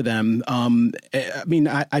work for them.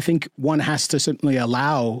 I think one has to certainly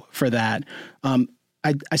allow for that.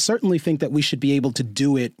 I certainly think that we should be able to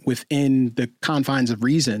do it within the confines of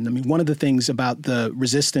reason. I mean, one of the things about the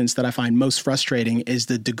resistance that I find most frustrating is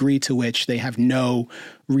the degree to which they have no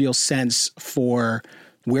real sense for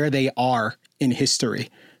where they are in history.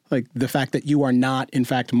 Like the fact that you are not, in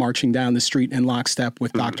fact, marching down the street in lockstep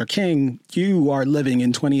with Dr. King. You are living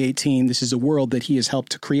in 2018. This is a world that he has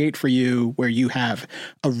helped to create for you, where you have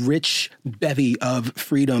a rich bevy of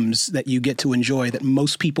freedoms that you get to enjoy that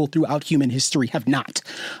most people throughout human history have not.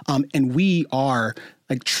 And we are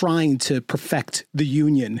like trying to perfect the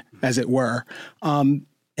union, as it were.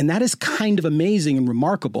 And that is kind of amazing and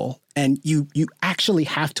remarkable. And you actually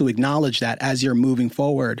have to acknowledge that as you're moving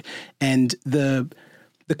forward. And the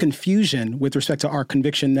confusion with respect to our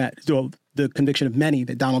conviction the conviction of many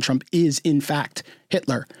that Donald Trump is in fact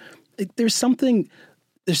Hitler. There's something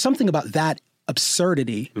about that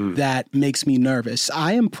absurdity that makes me nervous.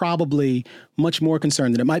 I am probably much more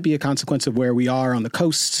concerned that it might be a consequence of where we are on the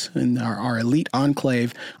coast and our elite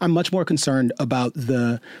enclave. I'm much more concerned about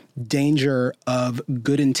the danger of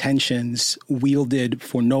good intentions wielded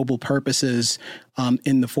for noble purposes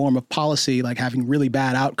in the form of policy, like having really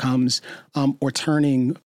bad outcomes or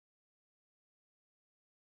turning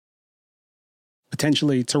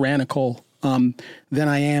potentially tyrannical than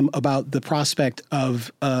I am about the prospect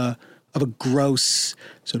of a gross,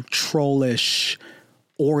 sort of trollish,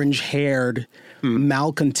 orange-haired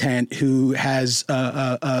malcontent who has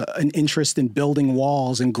an interest in building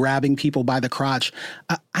walls and grabbing people by the crotch.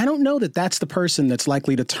 I don't know that that's the person that's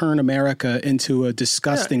likely to turn America into a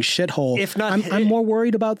disgusting shithole. If not, I'm more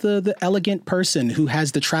worried about the elegant person who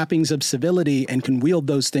has the trappings of civility and can wield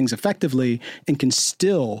those things effectively and can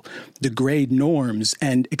still degrade norms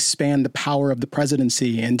and expand the power of the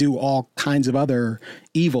presidency and do all kinds of other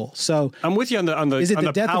evil. So I'm with you on the is it on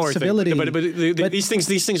the the death power of civility? thing, but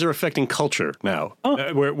these things are affecting culture now.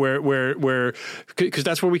 Where because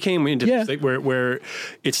that's where we came into this, where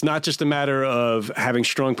it's not just a matter of having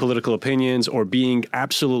strong political opinions or being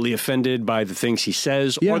absolutely offended by the things he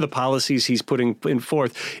says or the policies he's putting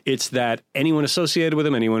forth. It's that anyone associated with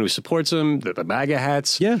him, anyone who supports him, the MAGA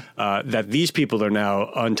hats, that these people are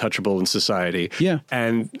now untouchable in society.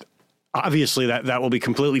 And obviously that will be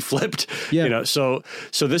completely flipped. So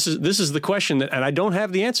this is the question that, and I don't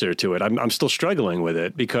have the answer to it. I'm still struggling with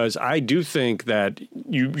it because I do think that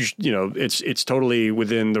it's totally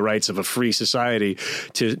within the rights of a free society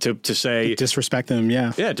to say disrespect them.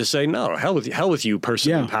 To say no, hell with you,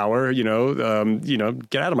 person in power.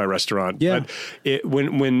 Get out of my restaurant. But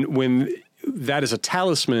when that is a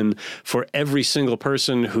talisman for every single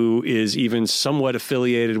person who is even somewhat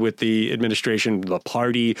affiliated with the administration, the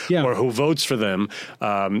party, or who votes for them.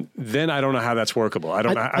 Then I don't know how that's workable.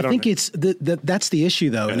 I think it's that's the issue,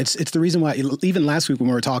 though, and it's the reason why. Even last week when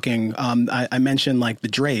we were talking, I mentioned like the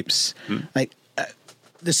drapes, like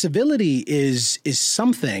the civility is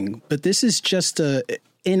something, but this is just an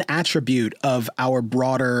attribute of our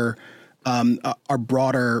broader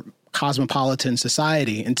cosmopolitan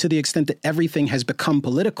society. And to the extent that everything has become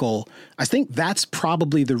political, I think that's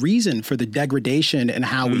probably the reason for the degradation in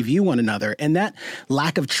how we view one another. And that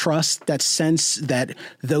lack of trust, that sense that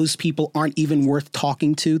those people aren't even worth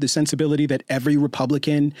talking to, the sensibility that every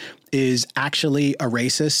Republican is actually a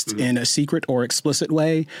racist in a secret or explicit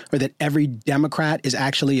way, or that every Democrat is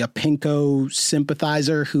actually a pinko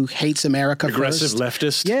sympathizer who hates America aggressive first.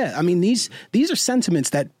 Leftist. Yeah. I mean, these are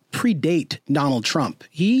sentiments that predate Donald Trump.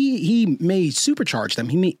 He may supercharge them.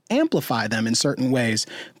 He may amplify them in certain ways,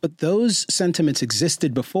 but those sentiments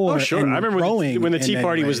existed before. Oh, sure. I remember when the Tea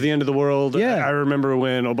Party was the end of the world. I remember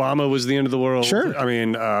when Obama was the end of the world. Sure. I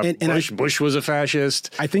mean, Bush was a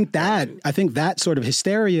fascist. I think that sort of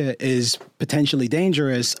hysteria is potentially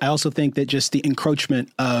dangerous. I also think that just the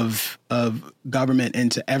encroachment of government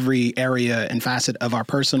into every area and facet of our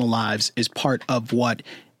personal lives is part of what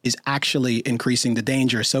is actually increasing the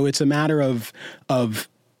danger. So it's a matter of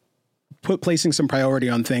placing some priority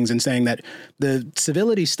on things and saying that the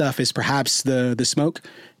civility stuff is perhaps the smoke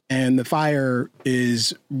and the fire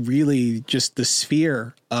is really just the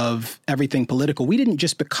sphere of everything political. We didn't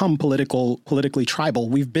just become politically tribal.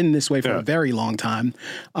 We've been this way for a very long time.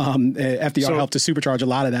 FDR helped to supercharge a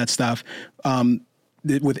lot of that stuff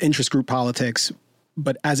with interest group politics.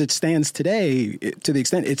 But as it stands today, to the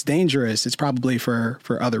extent it's dangerous, it's probably for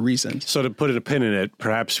other reasons. So to put a pin in it,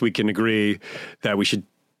 perhaps we can agree that we should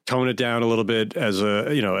tone it down a little bit as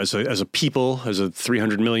a people, as a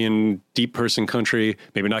 300 million deep person country,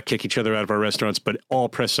 maybe not kick each other out of our restaurants, but all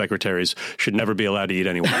press secretaries should never be allowed to eat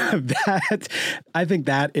anywhere. I think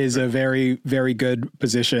that is a very, very good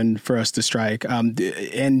position for us to strike.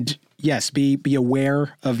 And yes, be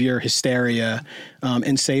aware of your hysteria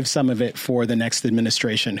and save some of it for the next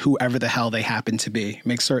administration, whoever the hell they happen to be.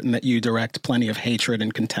 Make certain that you direct plenty of hatred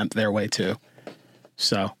and contempt their way too.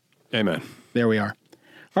 So, amen. There we are.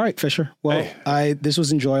 All right, Fisher. Well, this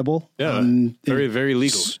was enjoyable. Yeah, very, very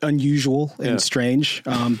legal. Unusual and strange,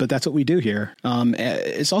 but that's what we do here.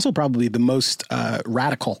 It's also probably the most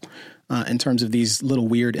radical in terms of these little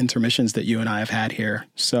weird intermissions that you and I have had here.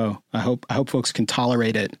 So I hope folks can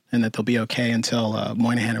tolerate it and that they'll be okay until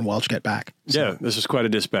Moynihan and Welch get back. So. Yeah, this is quite a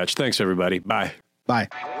dispatch. Thanks, everybody. Bye. Bye.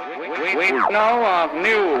 We know of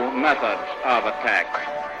new methods of attack.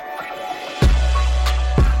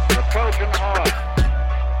 The Trojan horse.